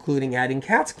disease, including adding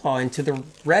cat's claw into the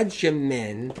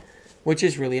regimen, which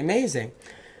is really amazing.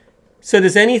 So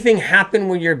does anything happen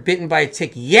when you're bitten by a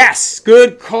tick? Yes!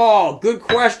 Good call. Good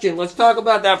question. Let's talk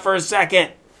about that for a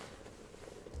second.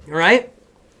 All right?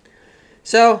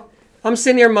 So I'm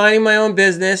sitting here minding my own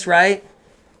business, right?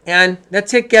 And that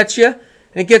tick gets you, and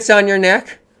it gets on your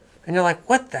neck. And you're like,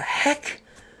 what the heck?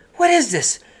 What is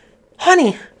this?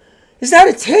 Honey, is that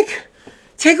a tick?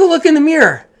 Take a look in the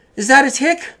mirror. Is that a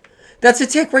tick? That's a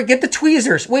tick, right? Get the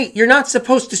tweezers. Wait, you're not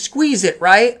supposed to squeeze it,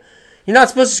 right? You're not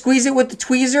supposed to squeeze it with the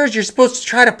tweezers. You're supposed to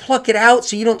try to pluck it out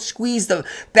so you don't squeeze the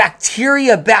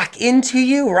bacteria back into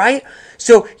you, right?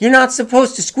 So you're not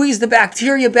supposed to squeeze the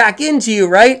bacteria back into you,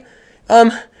 right?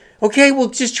 Okay, well,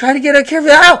 just try to get it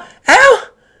careful. Ow! Ow!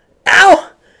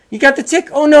 Ow! You got the tick?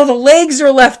 Oh, no, the legs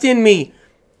are left in me.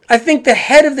 I think the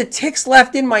head of the tick's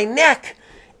left in my neck.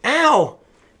 Ow!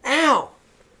 Ow!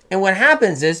 And what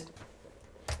happens is,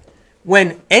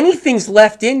 when anything's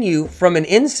left in you from an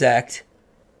insect,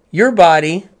 your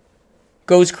body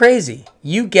goes crazy.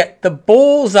 You get the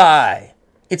bullseye.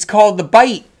 It's called the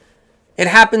bite. It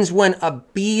happens when a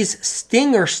bee's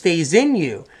stinger stays in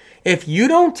you. If you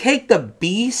don't take the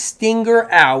bee stinger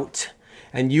out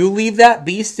and you leave that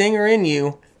bee stinger in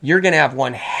you, you're going to have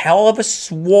one hell of a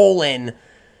swollen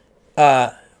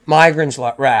migraine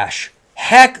rash.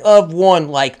 Heck of one.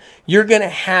 Like, you're going to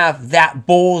have that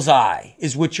bullseye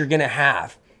is what you're going to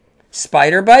have.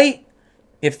 Spider bite,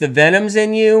 if the venom's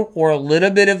in you or a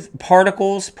little bit of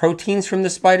particles, proteins from the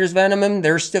spider's venom,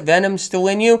 there's still venom still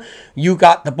in you, you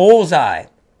got the bullseye.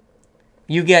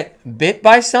 You get bit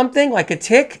by something like a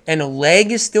tick and a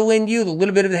leg is still in you, the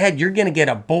little bit of the head, you're going to get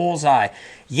a bullseye.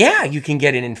 Yeah, you can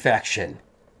get an infection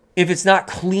if it's not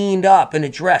cleaned up and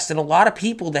addressed. And a lot of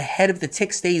people, the head of the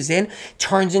tick stays in,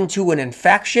 turns into an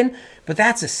infection, but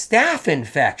that's a staph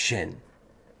infection.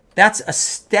 That's a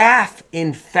staph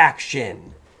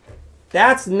infection.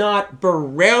 That's not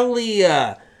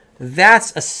Borrelia.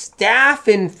 That's a staph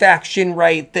infection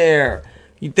right there.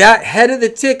 That head of the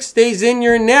tick stays in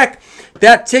your neck.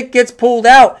 That tick gets pulled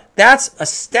out. That's a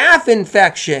staph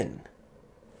infection.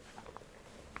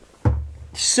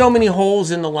 So many holes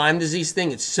in the Lyme disease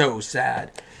thing. It's so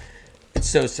sad. It's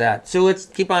so sad. So let's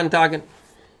keep on talking.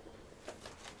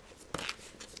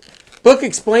 Book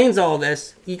explains all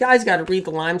this. You guys got to read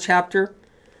the Lyme chapter.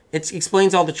 It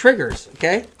explains all the triggers,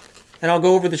 okay? And I'll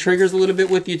go over the triggers a little bit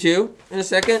with you too in a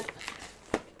second.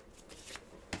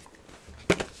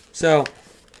 So,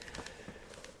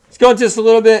 let's go into this a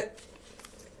little bit.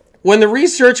 When the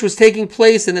research was taking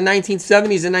place in the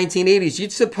 1970s and 1980s,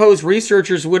 you'd suppose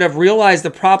researchers would have realized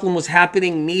the problem was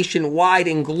happening nationwide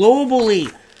and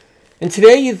globally. And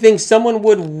today you'd think someone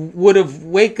would have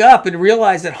wake up and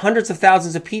realize that hundreds of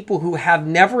thousands of people who have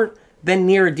never been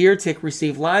near a deer tick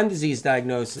receive Lyme disease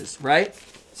diagnosis, right?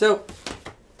 So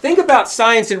think about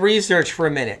science and research for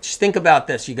a minute. Just think about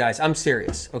this, you guys. I'm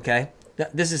serious, okay?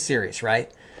 This is serious,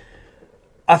 right?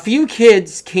 A few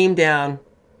kids came down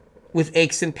with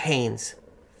aches and pains,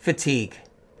 fatigue,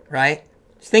 right?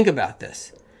 Just think about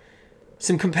this.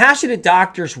 Some compassionate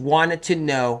doctors wanted to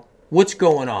know what's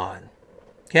going on,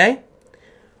 okay?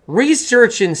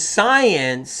 Research and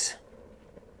science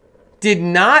did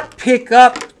not pick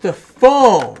up the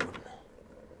phone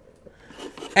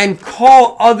and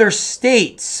call other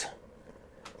states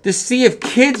to see if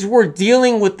kids were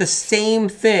dealing with the same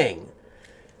thing.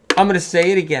 I'm going to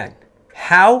say it again.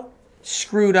 How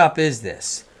screwed up is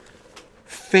this?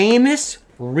 Famous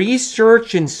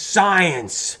research and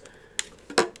science,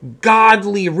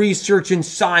 godly research and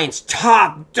science,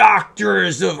 top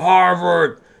doctors of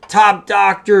Harvard, top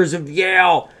doctors of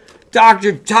Yale,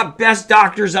 top best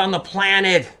doctors on the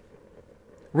planet.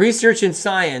 Research and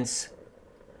science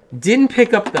didn't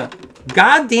pick up the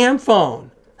goddamn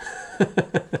phone.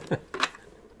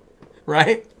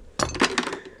 Right?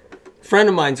 A friend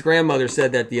of mine's grandmother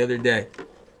said that the other day.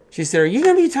 She said, "Are you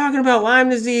going to be talking about Lyme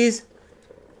disease?"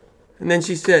 And then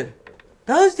she said,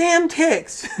 "Those damn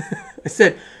ticks." I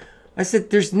said,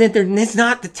 it's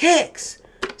not the ticks.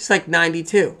 It's like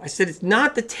 92. I said, it's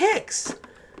not the ticks.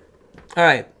 All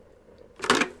right.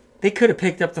 They could have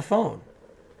picked up the phone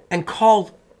and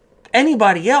called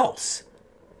anybody else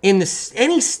in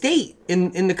any state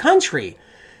in the country.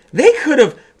 They could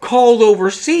have called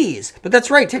overseas. But that's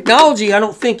right. Technology, I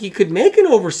don't think you could make an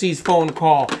overseas phone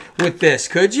call with this.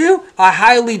 Could you? I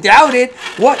highly doubt it.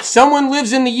 What? Someone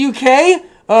lives in the UK?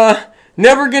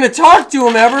 Never going to talk to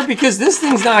him ever because this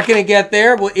thing's not going to get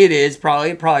there. Well, it is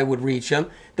probably. It probably would reach him.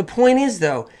 The point is,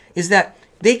 though, is that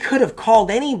they could have called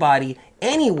anybody,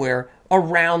 anywhere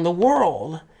around the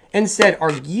world and said,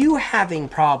 "Are you having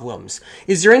problems?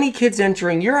 Is there any kids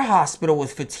entering your hospital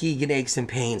with fatigue and aches and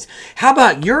pains? How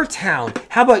about your town?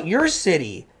 How about your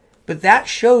city?" But that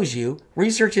shows you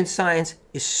research and science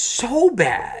is so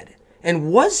bad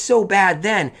and was so bad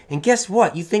then. And guess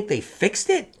what? You think they fixed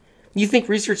it? You think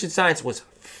research and science was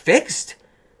fixed?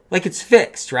 Like it's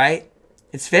fixed, right?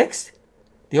 It's fixed.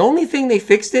 The only thing they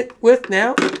fixed it with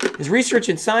now is research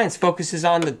and science focuses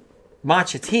on the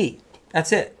matcha tea.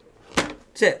 That's it.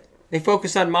 That's it. They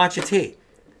focus on matcha tea.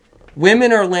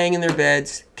 Women are laying in their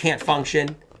beds, can't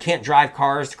function, can't drive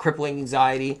cars, crippling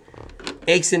anxiety,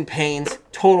 aches and pains,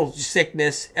 total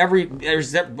sickness.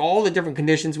 There's all the different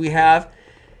conditions we have,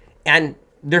 and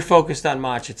they're focused on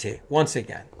matcha tea. Once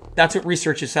again, that's what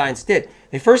research and science did.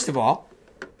 First of all,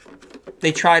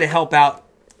 they try to help out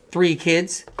 3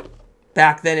 kids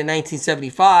back then in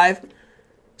 1975.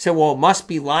 Said, well, it must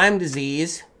be Lyme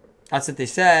disease. That's what they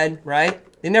said, right?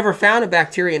 They never found a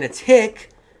bacteria in a tick.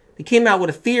 They came out with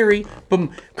a theory,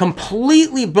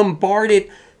 completely bombarded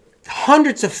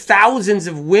hundreds of thousands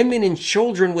of women and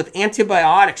children with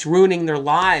antibiotics, ruining their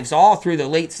lives all through the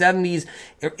late 70s,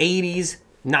 80s,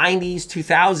 90s,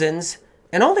 2000s.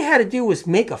 And all they had to do was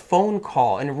make a phone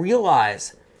call and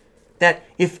realize that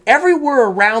if everywhere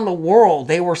around the world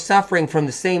they were suffering from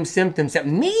the same symptoms, that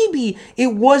maybe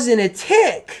it wasn't a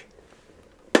tick.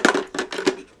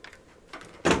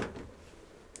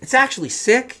 It's actually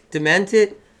sick,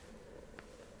 demented,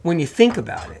 when you think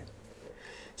about it.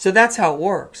 So that's how it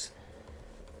works.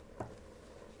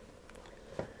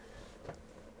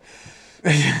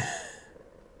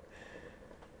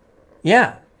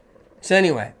 Yeah. So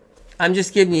anyway, I'm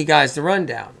just giving you guys the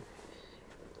rundown.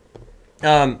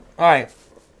 All right.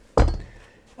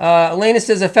 Elena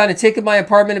says, I found a tick in my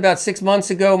apartment about 6 months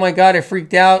ago. Oh my God, I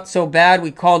freaked out so bad.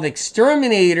 We called the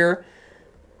exterminator,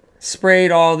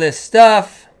 sprayed all this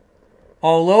stuff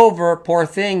all over. Poor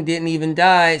thing didn't even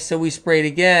die, so we sprayed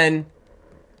again.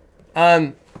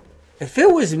 If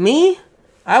it was me,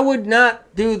 I would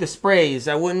not do the sprays.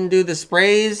 I wouldn't do the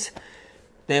sprays.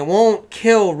 They won't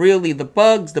kill really the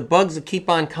bugs. The bugs will keep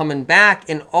on coming back,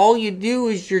 and all you do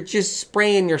is you're just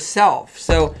spraying yourself.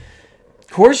 So, of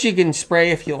course you can spray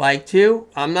if you like to.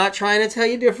 I'm not trying to tell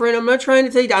you different. I'm not trying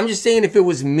to tell you. I'm just saying if it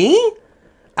was me,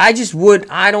 I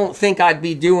don't think I'd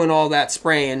be doing all that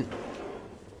spraying.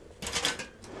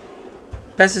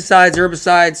 Pesticides,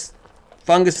 herbicides,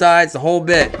 fungicides, the whole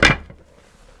bit.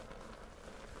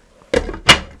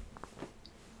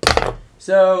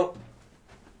 So,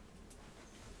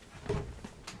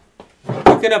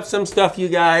 looking up some stuff, you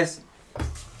guys.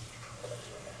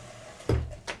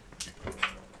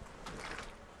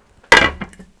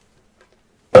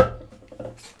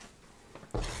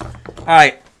 All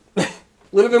right, a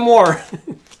little bit more.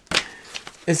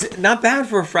 It's not bad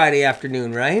for a Friday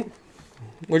afternoon, right?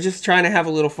 We're just trying to have a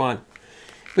little fun.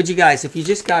 But you guys, if you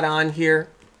just got on here,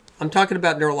 I'm talking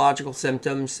about neurological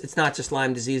symptoms. It's not just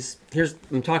Lyme disease.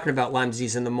 I'm talking about Lyme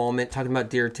disease in the moment, talking about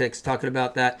deer ticks, talking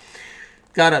about that.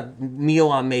 Got a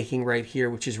meal I'm making right here,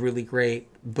 which is really great.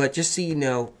 But just so you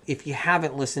know, if you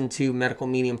haven't listened to Medical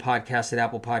Medium Podcast at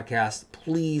Apple Podcasts,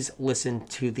 please listen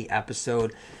to the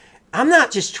episode. I'm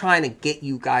not just trying to get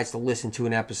you guys to listen to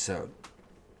an episode.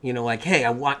 You know, like, hey,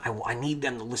 I need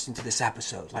them to listen to this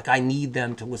episode. Like, I need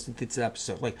them to listen to this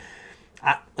episode. Like,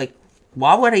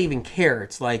 why would I even care?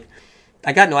 It's like,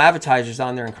 I got no advertisers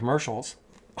on there and commercials.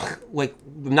 Like,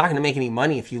 I'm not going to make any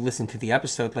money if you listen to the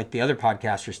episode like the other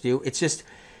podcasters do. It's just,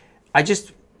 I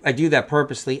do that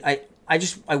purposely. I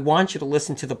want you to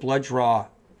listen to the blood draw,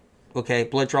 okay,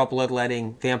 blood draw,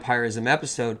 bloodletting, vampirism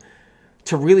episode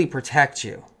to really protect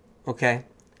you. Okay,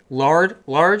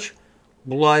 large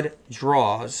blood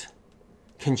draws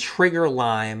can trigger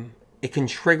Lyme. It can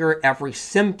trigger every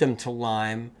symptom to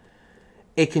Lyme.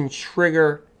 It can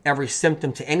trigger every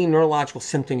symptom to any neurological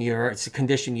symptom it's a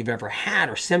condition you've ever had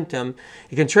or symptom.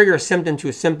 It can trigger a symptom to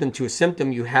a symptom to a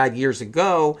symptom you had years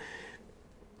ago.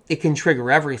 It can trigger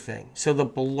everything. So the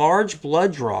large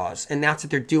blood draws, and that's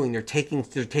what they're doing. They're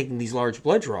taking these large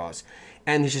blood draws.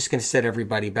 And they're just going to set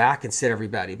everybody back and set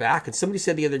everybody back. And somebody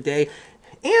said the other day,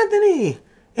 Anthony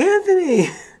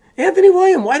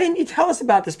William, why didn't you tell us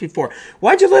about this before?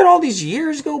 Why'd you let all these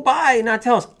years go by and not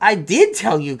tell us? I did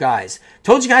tell you guys.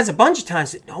 Told you guys a bunch of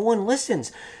times that no one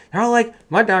listens. They're all like,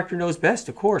 my doctor knows best,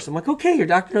 of course. I'm like, okay, your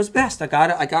doctor knows best. I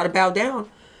gotta bow down.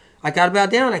 I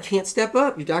can't step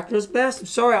up. Your doctor knows best. I'm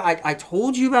sorry. I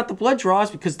told you about the blood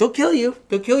draws because they'll kill you.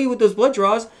 They'll kill you with those blood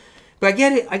draws. But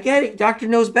I get it. Doctor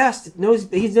knows best.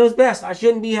 He knows best. I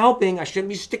shouldn't be helping. I shouldn't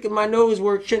be sticking my nose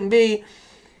where it shouldn't be.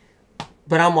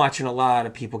 But I'm watching a lot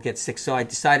of people get sick, so I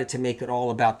decided to make it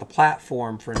all about the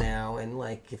platform for now. And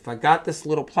like, if I got this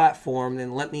little platform,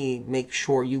 then let me make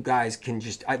sure you guys can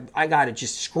just, I gotta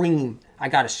just scream. I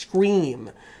gotta scream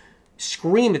at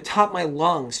the top of my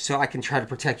lungs so I can try to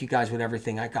protect you guys with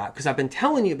everything I got. Because I've been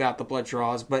telling you about the blood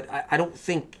draws, but I don't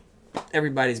think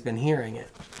everybody's been hearing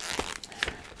it.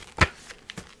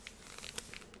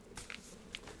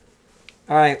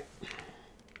 All right.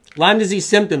 Lyme disease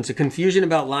symptoms. The confusion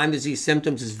about Lyme disease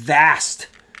symptoms is vast.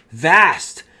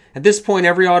 Vast. At this point,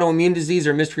 every autoimmune disease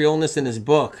or mystery illness in this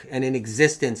book and in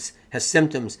existence has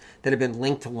symptoms that have been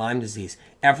linked to Lyme disease.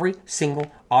 Every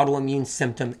single autoimmune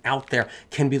symptom out there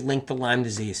can be linked to Lyme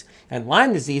disease. And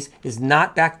Lyme disease is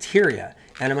not bacteria.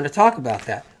 And I'm going to talk about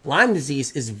that. Lyme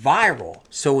disease is viral.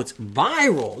 So it's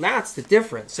viral. That's the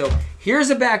difference. So here's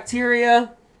a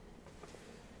bacteria.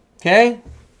 Okay?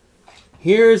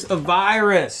 Here's a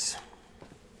virus.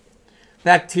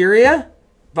 Bacteria,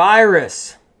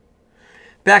 virus.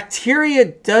 Bacteria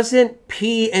doesn't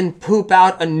pee and poop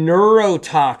out a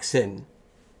neurotoxin.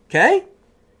 Okay?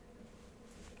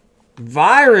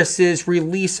 Viruses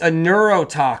release a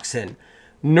neurotoxin.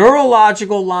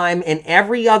 Neurological Lyme and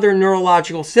every other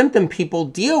neurological symptom people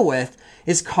deal with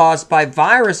is caused by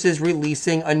viruses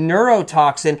releasing a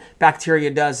neurotoxin. Bacteria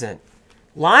doesn't.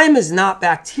 Lyme is not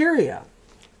bacteria.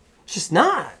 It's just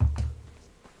not.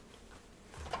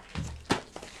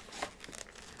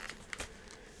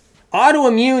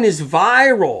 Autoimmune is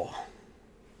viral.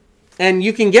 And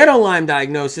you can get a Lyme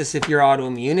diagnosis if you're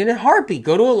autoimmune in a heartbeat.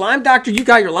 Go to a Lyme doctor, you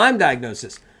got your Lyme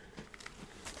diagnosis.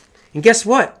 And guess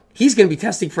what? He's going to be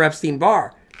testing for Epstein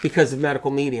Barr because of medical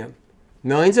medium.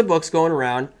 Millions of books going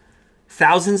around,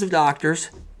 thousands of doctors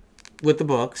with the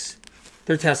books.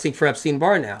 They're testing for Epstein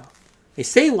Barr now. They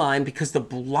say Lyme because the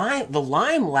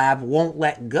Lyme lab won't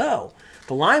let go.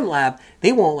 The Lyme lab,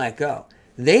 they won't let go.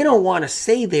 They don't want to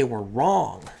say they were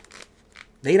wrong.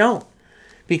 They don't.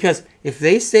 Because if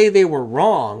they say they were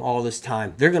wrong all this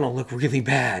time, they're going to look really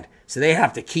bad. So they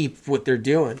have to keep what they're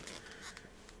doing,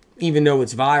 even though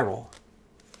it's viral.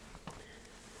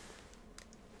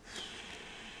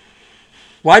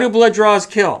 Why do blood draws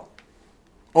kill?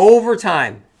 Over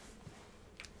time.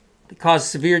 They cause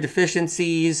severe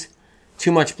deficiencies,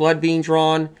 too much blood being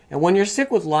drawn. And when you're sick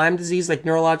with Lyme disease, like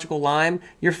neurological Lyme,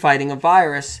 you're fighting a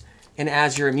virus. And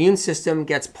as your immune system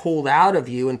gets pulled out of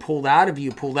you and pulled out of you,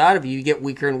 you get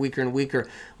weaker and weaker and weaker.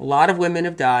 A lot of women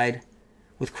have died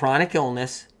with chronic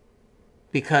illness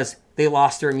because they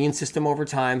lost their immune system over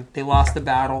time. They lost the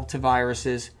battle to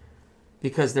viruses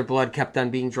because their blood kept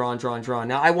on being drawn.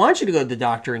 Now, I want you to go to the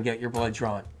doctor and get your blood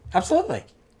drawn. Absolutely.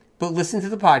 But listen to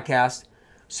the podcast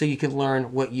so you can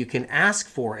learn what you can ask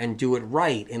for and do it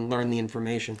right and learn the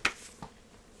information.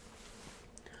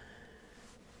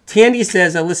 Tandy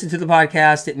says, I listened to the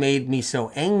podcast. It made me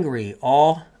so angry.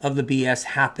 All of the BS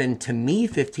happened to me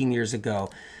 15 years ago.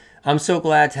 I'm so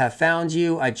glad to have found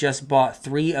you. I just bought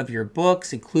 3 of your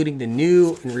books, including the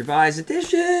new and revised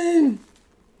edition.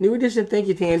 New edition. Thank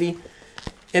you, Tandy.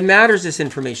 It matters, this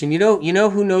information. You know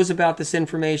who knows about this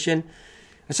information?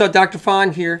 I saw Dr.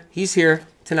 Fawn here. He's here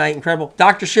tonight. Incredible.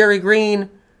 Dr. Sherry Green,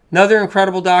 another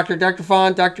incredible doctor. Dr.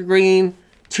 Fawn, Dr. Green,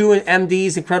 2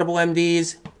 MDs, incredible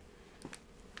MDs.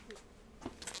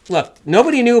 Look,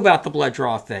 nobody knew about the blood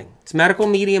draw thing. Its medical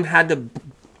medium had to,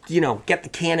 get the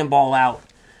cannonball out.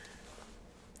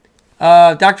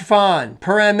 Dr. Fawn,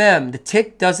 per MM, the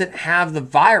tick doesn't have the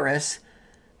virus.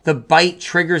 The bite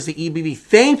triggers the EBV.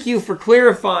 Thank you for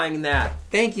clarifying that.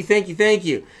 Thank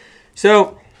you.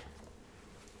 So,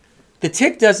 the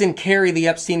tick doesn't carry the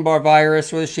Epstein-Barr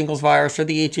virus or the shingles virus or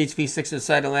the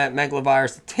HHV6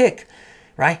 megalovirus. The tick,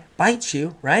 right, bites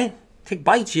you, right? Tick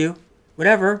bites you,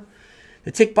 whatever.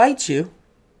 The tick bites you,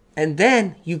 and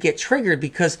then you get triggered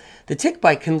because the tick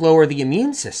bite can lower the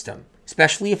immune system,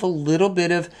 especially if a little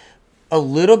bit of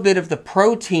the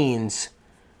proteins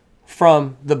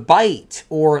from the bite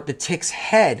or the tick's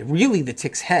head, really the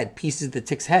tick's head, pieces of the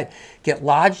tick's head, get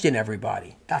lodged in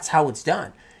everybody. That's how it's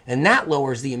done. And that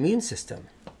lowers the immune system.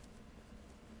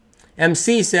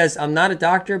 MC says, I'm not a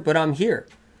doctor, but I'm here.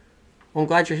 Well, I'm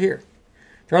glad you're here.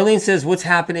 Darlene says, what's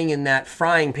happening in that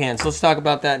frying pan? So let's talk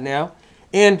about that now.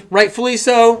 And rightfully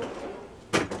so.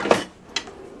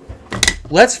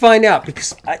 Let's find out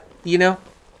because,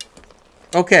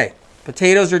 okay,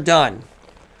 potatoes are done.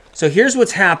 So here's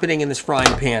what's happening in this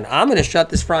frying pan. I'm going to shut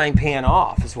this frying pan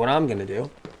off is what I'm going to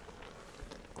do.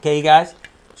 Okay, you guys?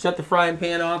 Shut the frying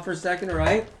pan off for a second, all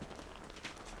right?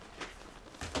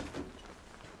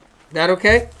 That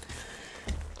okay?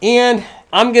 And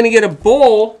I'm going to get a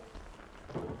bowl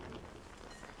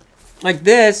like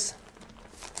this.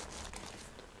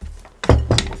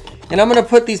 And I'm going to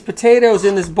put these potatoes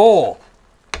in this bowl.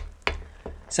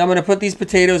 So I'm going to put these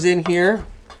potatoes in here.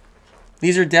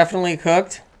 These are definitely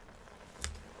cooked.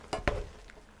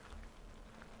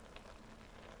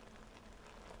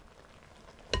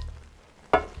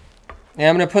 And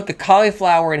I'm going to put the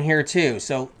cauliflower in here too.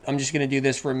 So I'm just going to do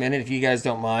this for a minute if you guys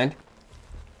don't mind.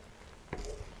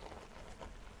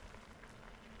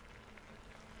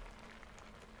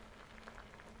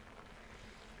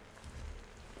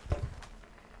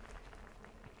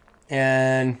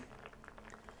 And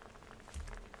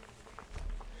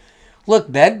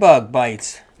look, bed bug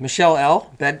bites. Michelle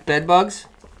L, bed bugs.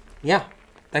 Yeah,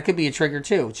 that could be a trigger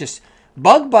too. It's just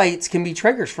bug bites can be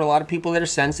triggers for a lot of people that are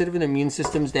sensitive and their immune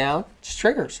system's down. Just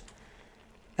triggers.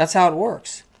 That's how it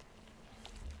works.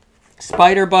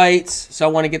 Spider bites. So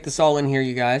I want to get this all in here,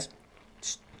 you guys.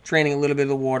 Just draining a little bit of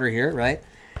the water here, right?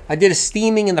 I did a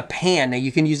steaming in the pan. Now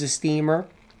you can use a steamer,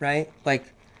 right?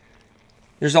 Like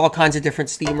there's all kinds of different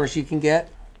steamers you can get.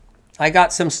 I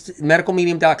got some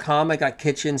medicalmedium.com. I got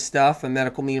kitchen stuff on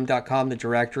medicalmedium.com, the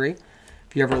directory,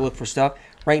 if you ever look for stuff.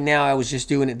 Right now, I was just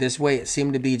doing it this way. It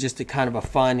seemed to be just a kind of a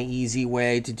fun, easy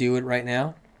way to do it right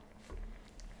now.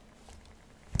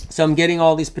 So I'm getting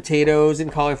all these potatoes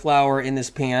and cauliflower in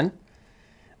this pan.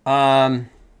 The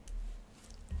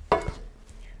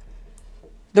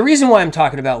reason why I'm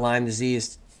talking about Lyme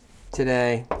disease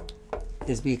today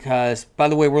is because, by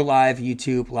the way, we're live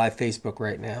YouTube, live Facebook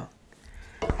right now.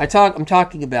 I'm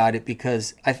talking about it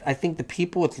because I think the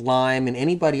people with Lyme and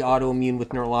anybody autoimmune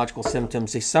with neurological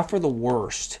symptoms, they suffer the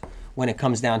worst when it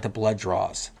comes down to blood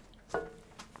draws.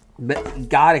 But you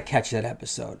got to catch that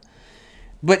episode.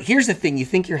 But here's the thing. You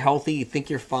think you're healthy. You think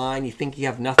you're fine. You think you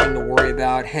have nothing to worry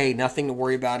about. Hey, nothing to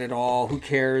worry about at all. Who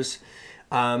cares?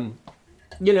 I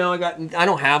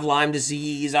don't have Lyme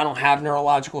disease. I don't have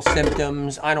neurological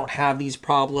symptoms. I don't have these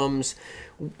problems.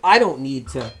 I don't need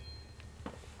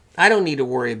to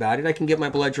worry about it. I can get my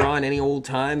blood drawn any old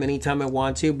time, anytime I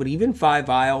want to. But even 5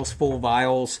 vials, full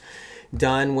vials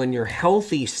done when you're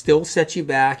healthy still sets you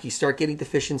back. You start getting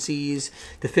deficiencies.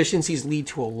 Deficiencies lead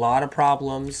to a lot of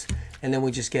problems, and then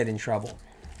we just get in trouble.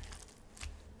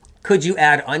 Could you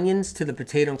add onions to the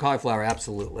potato and cauliflower?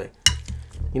 Absolutely.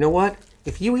 You know what?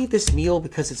 If you eat this meal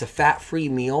because it's a fat-free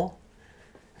meal,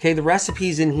 okay, the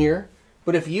recipe's in here.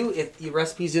 But if the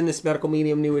recipe's in this Medical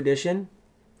Medium New Edition,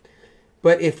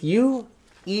 but if you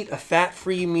eat a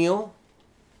fat-free meal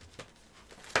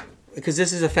because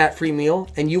this is a fat-free meal,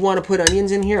 and you want to put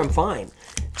onions in here, I'm fine.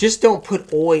 Just don't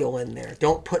put oil in there.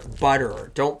 Don't put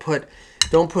butter. Don't put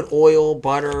oil,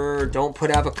 butter. Don't put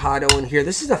avocado in here.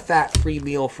 This is a fat-free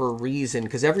meal for a reason,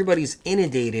 because everybody's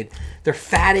inundated. They're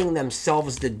fatting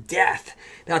themselves to death.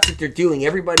 That's what they're doing.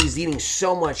 Everybody's eating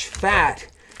so much fat.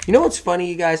 You know what's funny,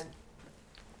 you guys?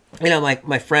 You know, like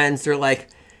my friends, they're like,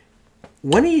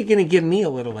 when are you going to give me a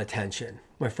little attention?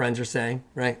 My friends are saying,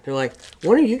 right? They're like,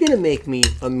 when are you going to make me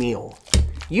a meal?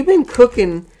 You've been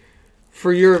cooking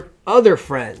for your other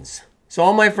friends. So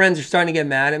all my friends are starting to get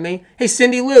mad at me. Hey,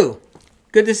 Cindy Lou,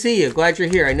 good to see you. Glad you're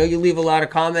here. I know you leave a lot of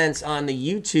comments on the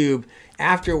YouTube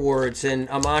afterwards, and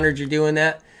I'm honored you're doing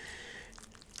that.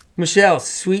 Michelle,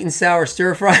 sweet and sour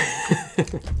stir fry.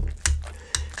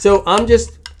 So I'm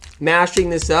just mashing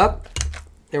this up.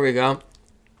 There we go.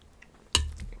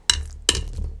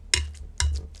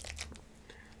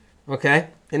 Okay,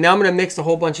 and now I'm going to mix a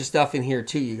whole bunch of stuff in here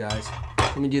too, you guys.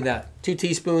 Let me do that. 2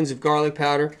 teaspoons of garlic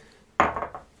powder.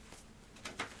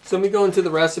 So let me go into the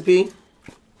recipe.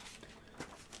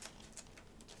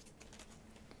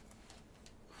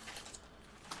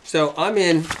 So I'm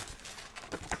in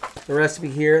the recipe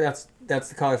here. That's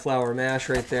the cauliflower mash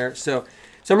right there. So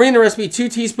I'm reading the recipe. 2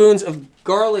 teaspoons of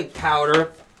garlic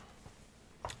powder.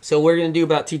 So we're going to do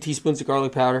about 2 teaspoons of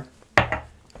garlic powder.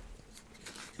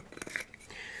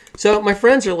 So my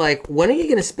friends are like, when are you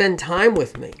going to spend time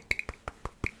with me?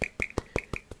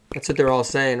 That's what they're all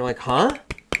saying. I'm like, huh?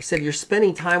 I said, you're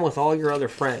spending time with all your other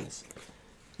friends.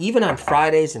 Even on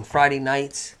Fridays and Friday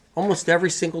nights. Almost every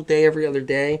single day, every other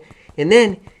day. And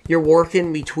then you're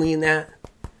working between that.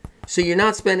 So you're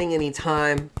not spending any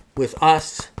time with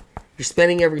us. You're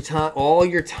spending all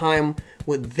your time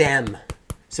with them.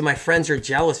 So my friends are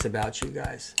jealous about you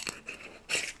guys.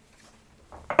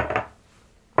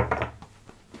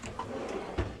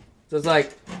 So it's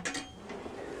like,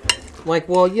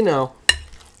 well, you know.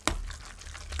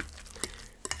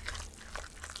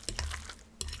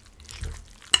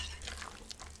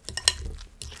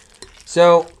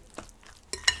 So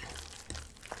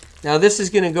now this is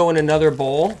going to go in another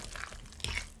bowl.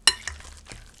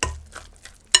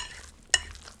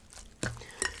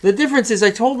 The difference is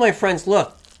I told my friends,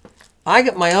 look, I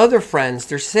got my other friends,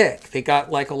 they're sick. They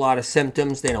got like a lot of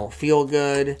symptoms. They don't feel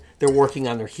good. They're working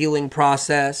on their healing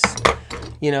process,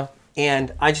 you know,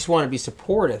 and I just want to be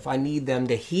supportive. I need them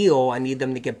to heal. I need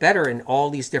them to get better, and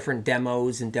all these different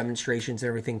demos and demonstrations and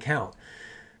everything count.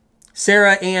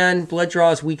 Sarah Ann, blood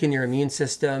draws weaken your immune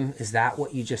system. Is that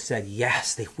what you just said?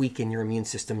 Yes, they weaken your immune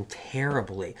system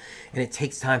terribly, and it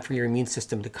takes time for your immune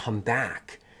system to come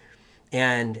back.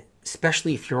 And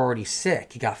especially if you're already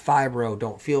sick, you got fibro,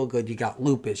 don't feel good, you got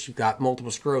lupus, you got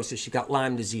multiple sclerosis, you got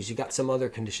Lyme disease, you got some other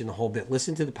condition, the whole bit.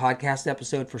 Listen to the podcast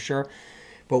episode for sure.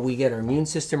 But we get our immune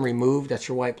system removed. That's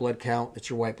your white blood count. That's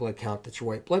your white blood count. That's your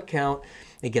white blood count.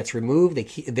 It gets removed.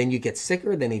 Then you get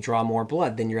sicker. Then they draw more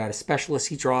blood. Then you're at a specialist.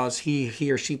 He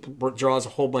or she draws a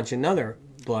whole bunch of another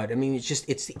blood. I mean,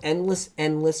 it's the endless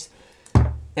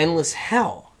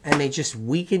hell. And they just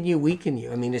weaken you.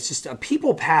 I mean, it's just,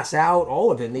 people pass out,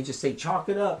 all of it, and they just say, chalk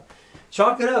it up.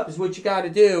 Chalk it up is what you got to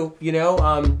do, you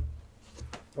know.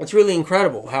 It's really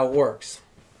incredible how it works.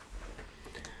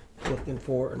 Looking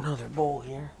for another bowl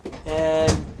here. And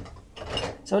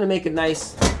so I'm going to make a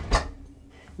nice,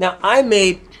 now I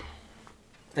made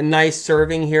a nice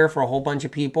serving here for a whole bunch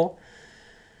of people.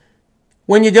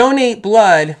 When you donate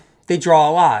blood, they draw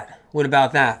a lot. What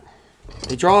about that?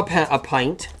 They draw a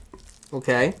pint.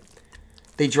 Okay,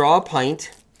 they draw a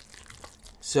pint.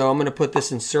 So I'm going to put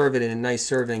this and serve it in a nice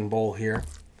serving bowl here.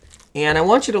 And I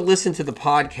want you to listen to the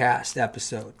podcast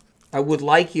episode. I would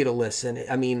like you to listen.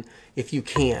 I mean, if you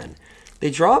can. They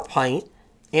draw a pint,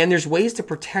 and there's ways to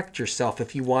protect yourself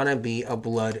if you want to be a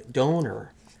blood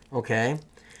donor. Okay,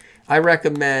 I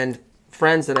recommend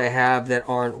friends that I have that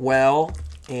aren't well,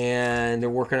 and they're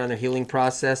working on their healing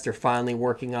process. They're finally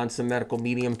working on some medical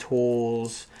medium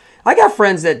tools. I got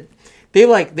friends that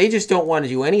they just don't want to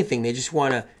do anything. They just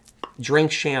want to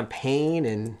drink champagne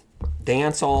and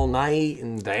dance all night,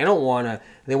 and they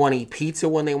want to eat pizza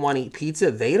when they want to eat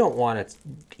pizza. They don't want to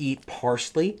eat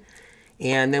parsley.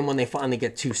 And then when they finally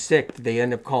get too sick, they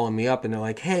end up calling me up and they're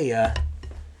like, hey,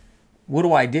 what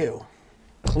do I do?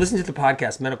 Listen to the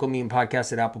podcast, Medical Medium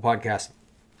Podcast at Apple Podcasts.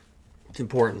 It's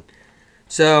important.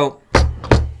 So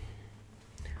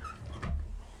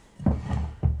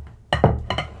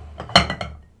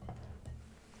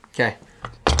okay.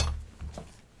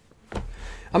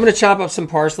 I'm going to chop up some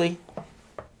parsley.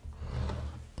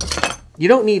 You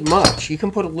don't need much. You can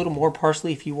put a little more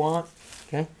parsley if you want.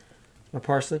 Okay. My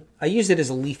parsley. I use it as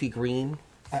a leafy green.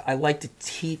 I like to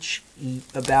teach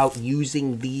about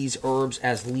using these herbs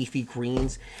as leafy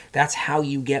greens. That's how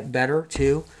you get better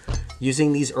too.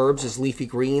 Using these herbs as leafy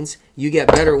greens, you get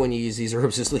better when you use these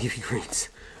herbs as leafy greens.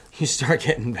 You start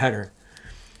getting better.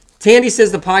 Tandy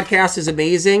says the podcast is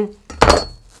amazing.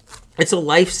 It's a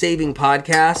life-saving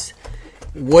podcast.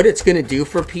 What it's going to do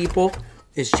for people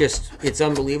is just, it's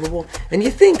unbelievable. And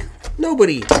you think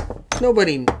nobody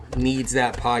needs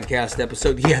that podcast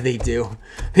episode. Yeah, they do.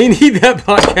 They need that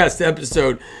podcast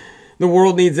episode. The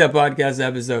world needs that podcast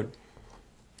episode.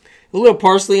 A little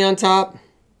parsley on top.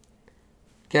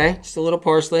 Okay, just a little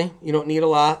parsley. You don't need a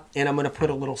lot. And I'm going to put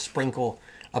a little sprinkle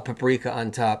of paprika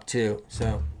on top too.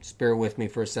 So just bear with me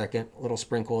for a second. A little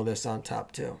sprinkle of this on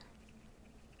top too.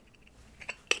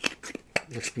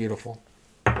 Looks beautiful.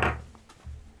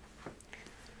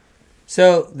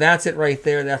 So that's it right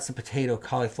there. That's the potato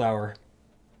cauliflower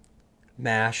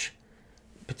mash.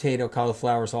 Potato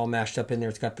cauliflower is all mashed up in there.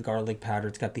 It's got the garlic powder.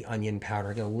 It's got the onion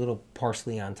powder. Got a little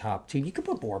parsley on top too. You can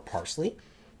put more parsley.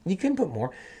 You can put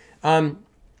more.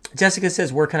 Jessica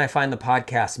says, where can I find the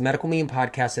podcast? Medical Meme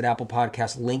Podcast at Apple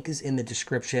Podcasts. Link is in the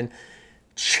description.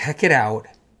 Check it out.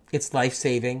 It's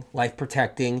life-saving,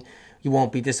 life-protecting. You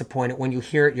won't be disappointed. When you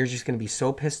hear it, you're just going to be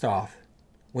so pissed off.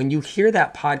 When you hear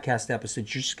that podcast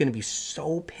episode, you're just going to be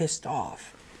so pissed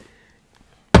off.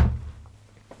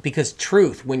 Because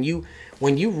truth, when you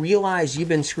realize you've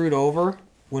been screwed over,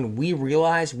 when we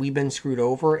realize we've been screwed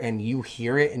over and you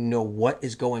hear it and know what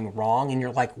is going wrong and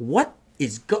you're like, what?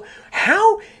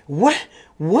 How? What?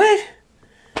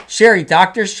 Sherry,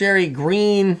 Dr. Sherry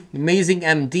Green, amazing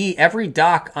MD. Every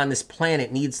doc on this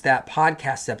planet needs that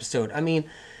podcast episode. I mean,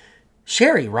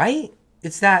 Sherry, right?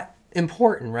 It's that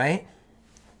important, right?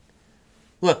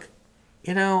 Look,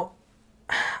 you know,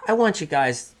 I want you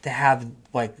guys to have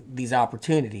like these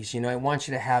opportunities. You know, I want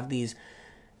you to have these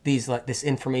like this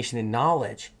information and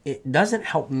knowledge. It doesn't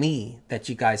help me that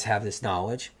you guys have this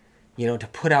knowledge. You know, to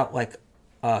put out like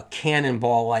a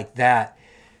cannonball like that,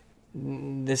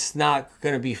 this is not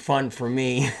going to be fun for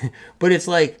me. But it's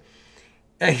like,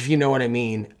 if you know what I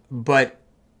mean. But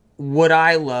what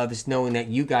I love is knowing that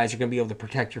you guys are going to be able to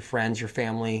protect your friends, your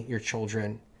family, your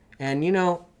children. And, you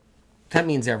know, that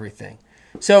means everything.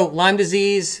 So, Lyme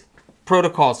disease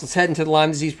protocols. Let's head into the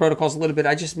Lyme disease protocols a little bit.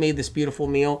 I just made this beautiful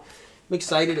meal. I'm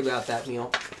excited about that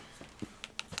meal.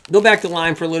 Go back to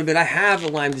Lyme for a little bit. I have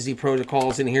the Lyme disease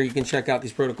protocols in here. You can check out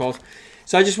these protocols.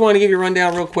 So I just want to give you a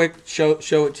rundown real quick, show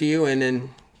it to you, and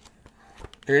then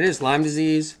there it is, Lyme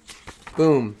disease.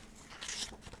 Boom.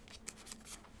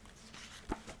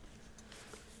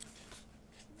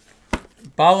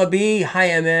 Bala B, hi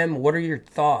MM, what are your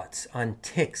thoughts on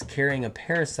ticks carrying a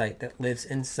parasite that lives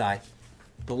inside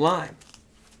the Lyme?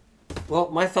 Well,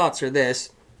 my thoughts are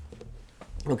this,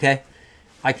 okay?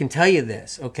 I can tell you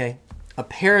this, okay? A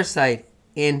parasite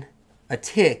in a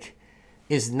tick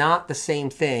is not the same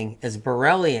thing as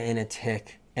Borrelia in a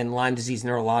tick and Lyme disease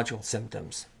neurological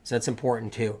symptoms. So that's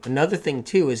important too. Another thing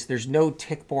too is there's no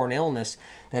tick-borne illness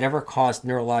that ever caused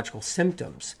neurological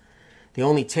symptoms. The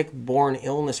only tick-borne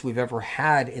illness we've ever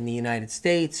had in the United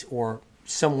States or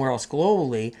somewhere else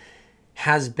globally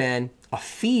has been a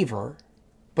fever,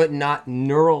 but not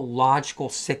neurological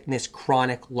sickness,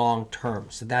 chronic long-term.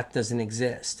 So that doesn't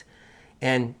exist.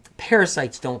 And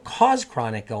parasites don't cause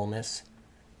chronic illness.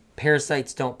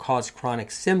 Parasites don't cause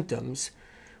chronic symptoms.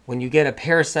 When you get a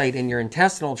parasite in your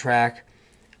intestinal tract,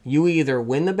 you either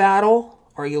win the battle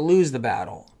or you lose the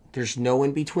battle. There's no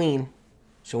in between.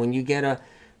 So when you get a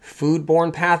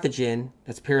foodborne pathogen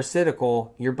that's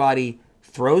parasitical, your body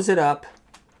throws it up,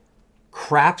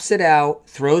 craps it out,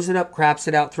 throws it up, craps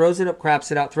it out, throws it up,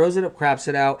 craps it out, throws it up, craps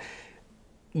it out.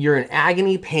 You're in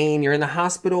agony pain, you're in the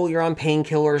hospital, you're on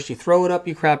painkillers, you throw it up,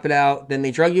 you crap it out, then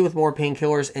they drug you with more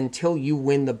painkillers until you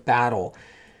win the battle.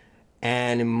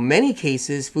 And in many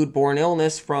cases, foodborne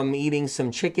illness from eating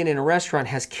some chicken in a restaurant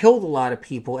has killed a lot of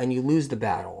people and you lose the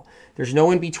battle. There's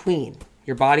no in between.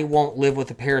 Your body won't live with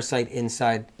a parasite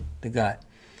inside the gut.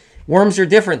 Worms are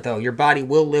different though. Your body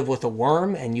will live with a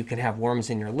worm and you can have worms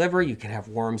in your liver, you can have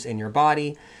worms in your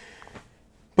body.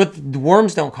 But the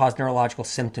worms don't cause neurological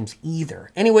symptoms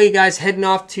either. Anyway, you guys, heading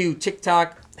off to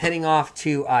TikTok, heading off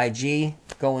to IG.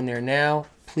 Go in there now.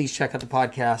 Please check out the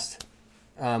podcast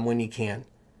when you can.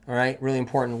 All right? Really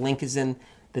important. Link is in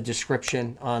the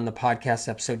description on the podcast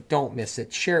episode. Don't miss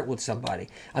it. Share it with somebody.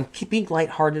 I'm keeping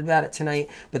lighthearted about it tonight,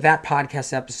 but that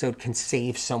podcast episode can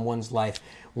save someone's life.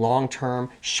 Long-term,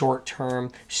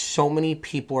 short-term. So many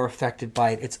people are affected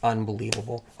by it. It's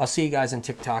unbelievable. I'll see you guys on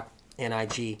TikTok and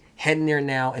IG. Heading there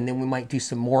now, and then we might do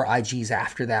some more IGs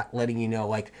after that, letting you know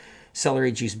like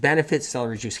celery juice benefits,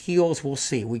 celery juice heals. We'll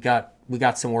see. We got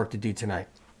some work to do tonight.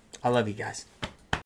 I love you guys.